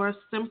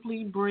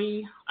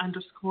 _SimplyBree_.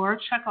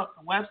 Check out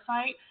the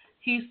website,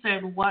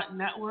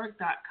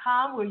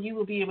 HeSaidWhatNetwork.com, where you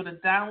will be able to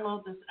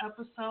download this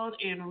episode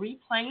and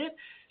replay it.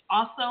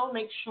 Also,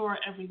 make sure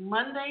every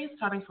Monday,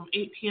 starting from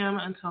 8 p.m.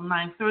 until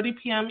 9:30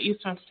 p.m.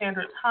 Eastern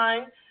Standard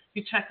Time,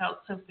 you check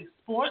out Simply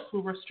Sports,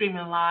 where we're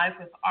streaming live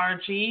with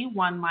RG,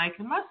 One Mike,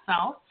 and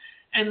myself.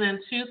 And then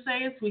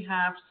Tuesdays, we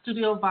have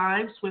Studio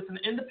Vibes with an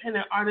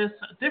independent artist,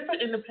 a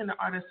different independent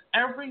artist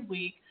every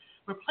week.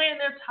 We're playing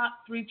their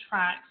top 3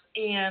 tracks,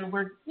 and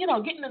we're,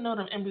 getting to know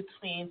them in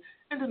between.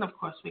 And then, of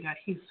course, we got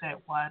He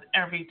Said What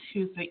every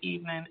Tuesday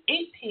evening,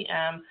 8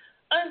 p.m.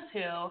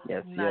 until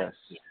 9 p.m.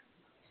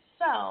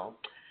 So,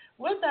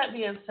 with that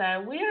being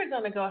said, we are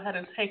going to go ahead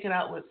and take it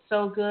out with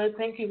So Good.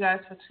 Thank you guys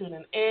for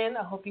tuning in.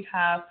 I hope you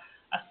have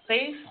a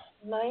safe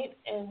night,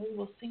 and we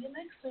will see you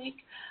next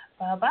week.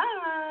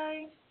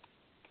 Bye-bye.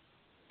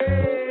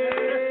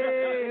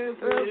 It's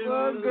so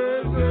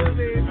good to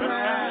be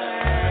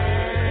back.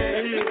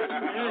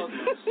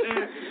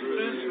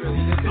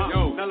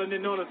 Yo,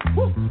 melanin on us.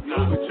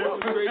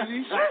 Crazy.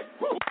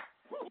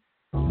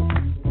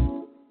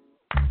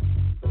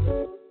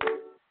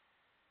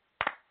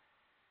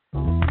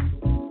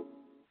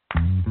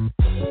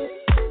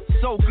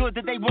 So good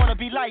that they wanna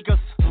be like us.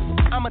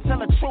 I'ma tell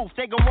the truth,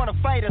 they gon' wanna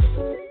fight us.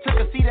 Took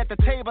a seat at the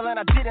table and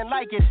I didn't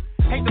like it.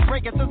 Hate to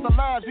break it since the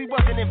lines, we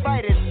wasn't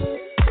invited.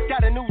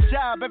 Got a new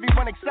job,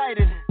 everyone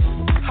excited.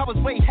 I was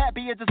way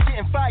happier just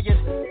getting fired.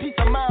 Peace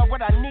of mind,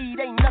 what I need,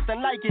 ain't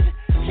nothing like it.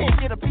 Can't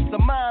get a peace of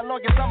mind long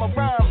as I'm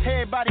around.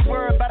 Everybody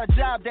worried about a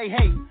job they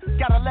hate.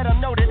 Gotta let them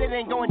know that it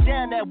ain't going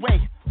down that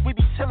way. We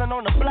be chillin'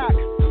 on the block.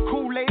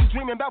 Kool-Aid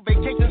dreaming about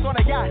vacations on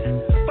a yacht.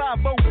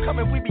 5-0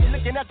 coming, we be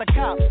looking at the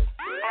cops.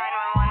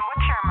 911,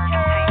 what's your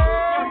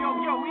emergency? Yo,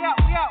 we out.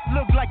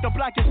 Look like the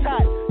block is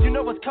hot. You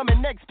know what's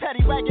coming next,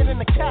 paddy wagon in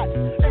the cot.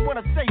 They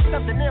wanna say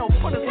something, they don't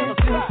put us on the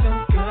spot.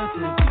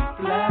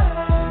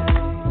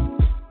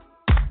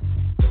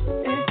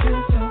 It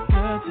feels so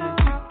good to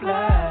be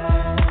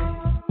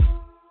black.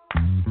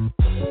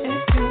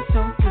 It feels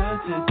so good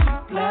to be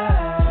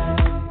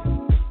black.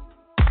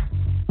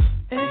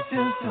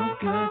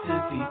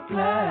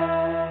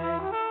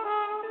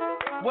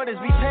 What is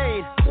we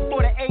paid?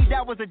 48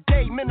 hours a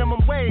day,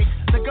 minimum wage.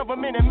 The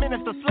government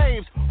administer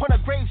slaves on a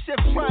grave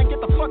shift, try and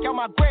get the fuck out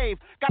my grave.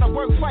 Gotta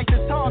work twice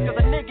as hard cause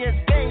a nigga is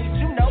paid.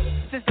 You know,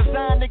 it's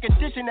designed and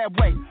conditioned that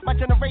way. My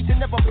generation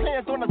never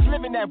plans on us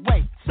living that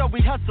way. So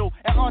we hustle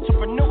and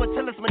entrepreneur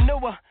till it's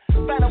manure.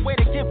 Find a way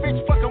to get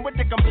rich fucking with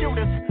the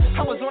computers.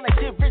 I was on a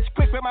get rich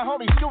quick with my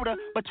homie Scooter.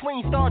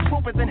 Between Star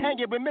Troopers and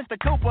hanging with Mr.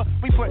 Cooper,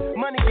 we put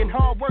money and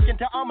hard work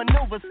into our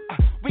maneuvers.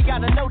 We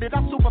gotta know that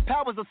our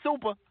superpowers are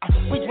super.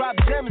 We drop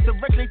gems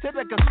directly to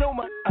the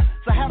consumer.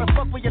 So how the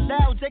fuck we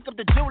allow Jacob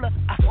the jeweler?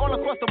 All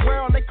across the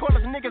world they call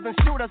us niggas and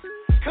shooters.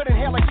 Couldn't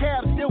hail a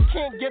cab, still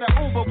can't get an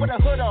Uber with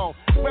a hood on.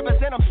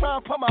 Represent, I'm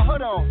trying to put my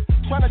hood on.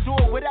 Trying to do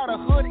it without a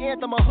hood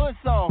anthem or hood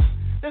song.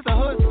 This a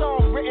hood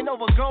song written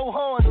over gold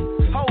horns.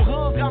 Whole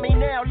hood got me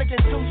now looking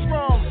too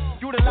strong.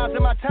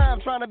 Utilizing my time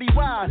trying to be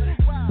wise.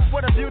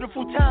 What a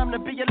beautiful time to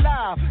be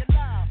alive.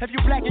 If you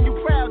black and you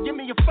proud, give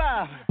me a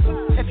 5.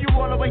 If you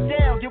all the way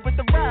down, get with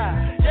the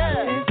ride.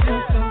 Yeah. It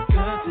feels so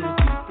good to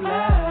be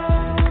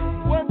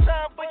black. One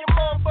time for your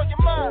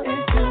motherfucking mind.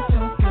 It feels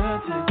so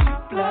good to be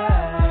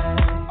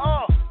black.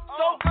 Oh,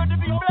 so good to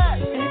be black.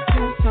 It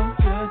feels so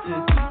good to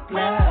be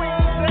black.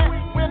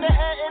 Where the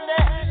hat in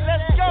that?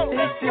 Let's go.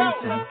 It feels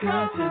so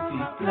good to be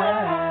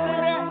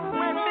black.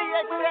 Where me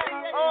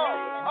exact?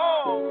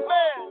 Oh,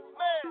 man.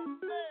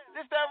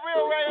 This that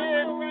real right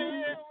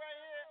here.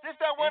 This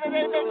that one that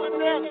ain't no good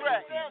soundtrack.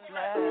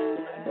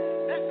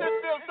 This shit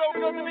feels so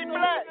good to be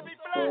black.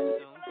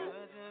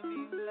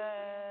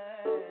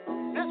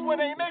 This one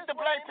ain't make the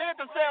Black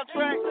Panther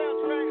soundtrack.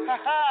 Ha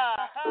ha.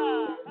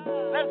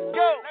 Let's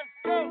go.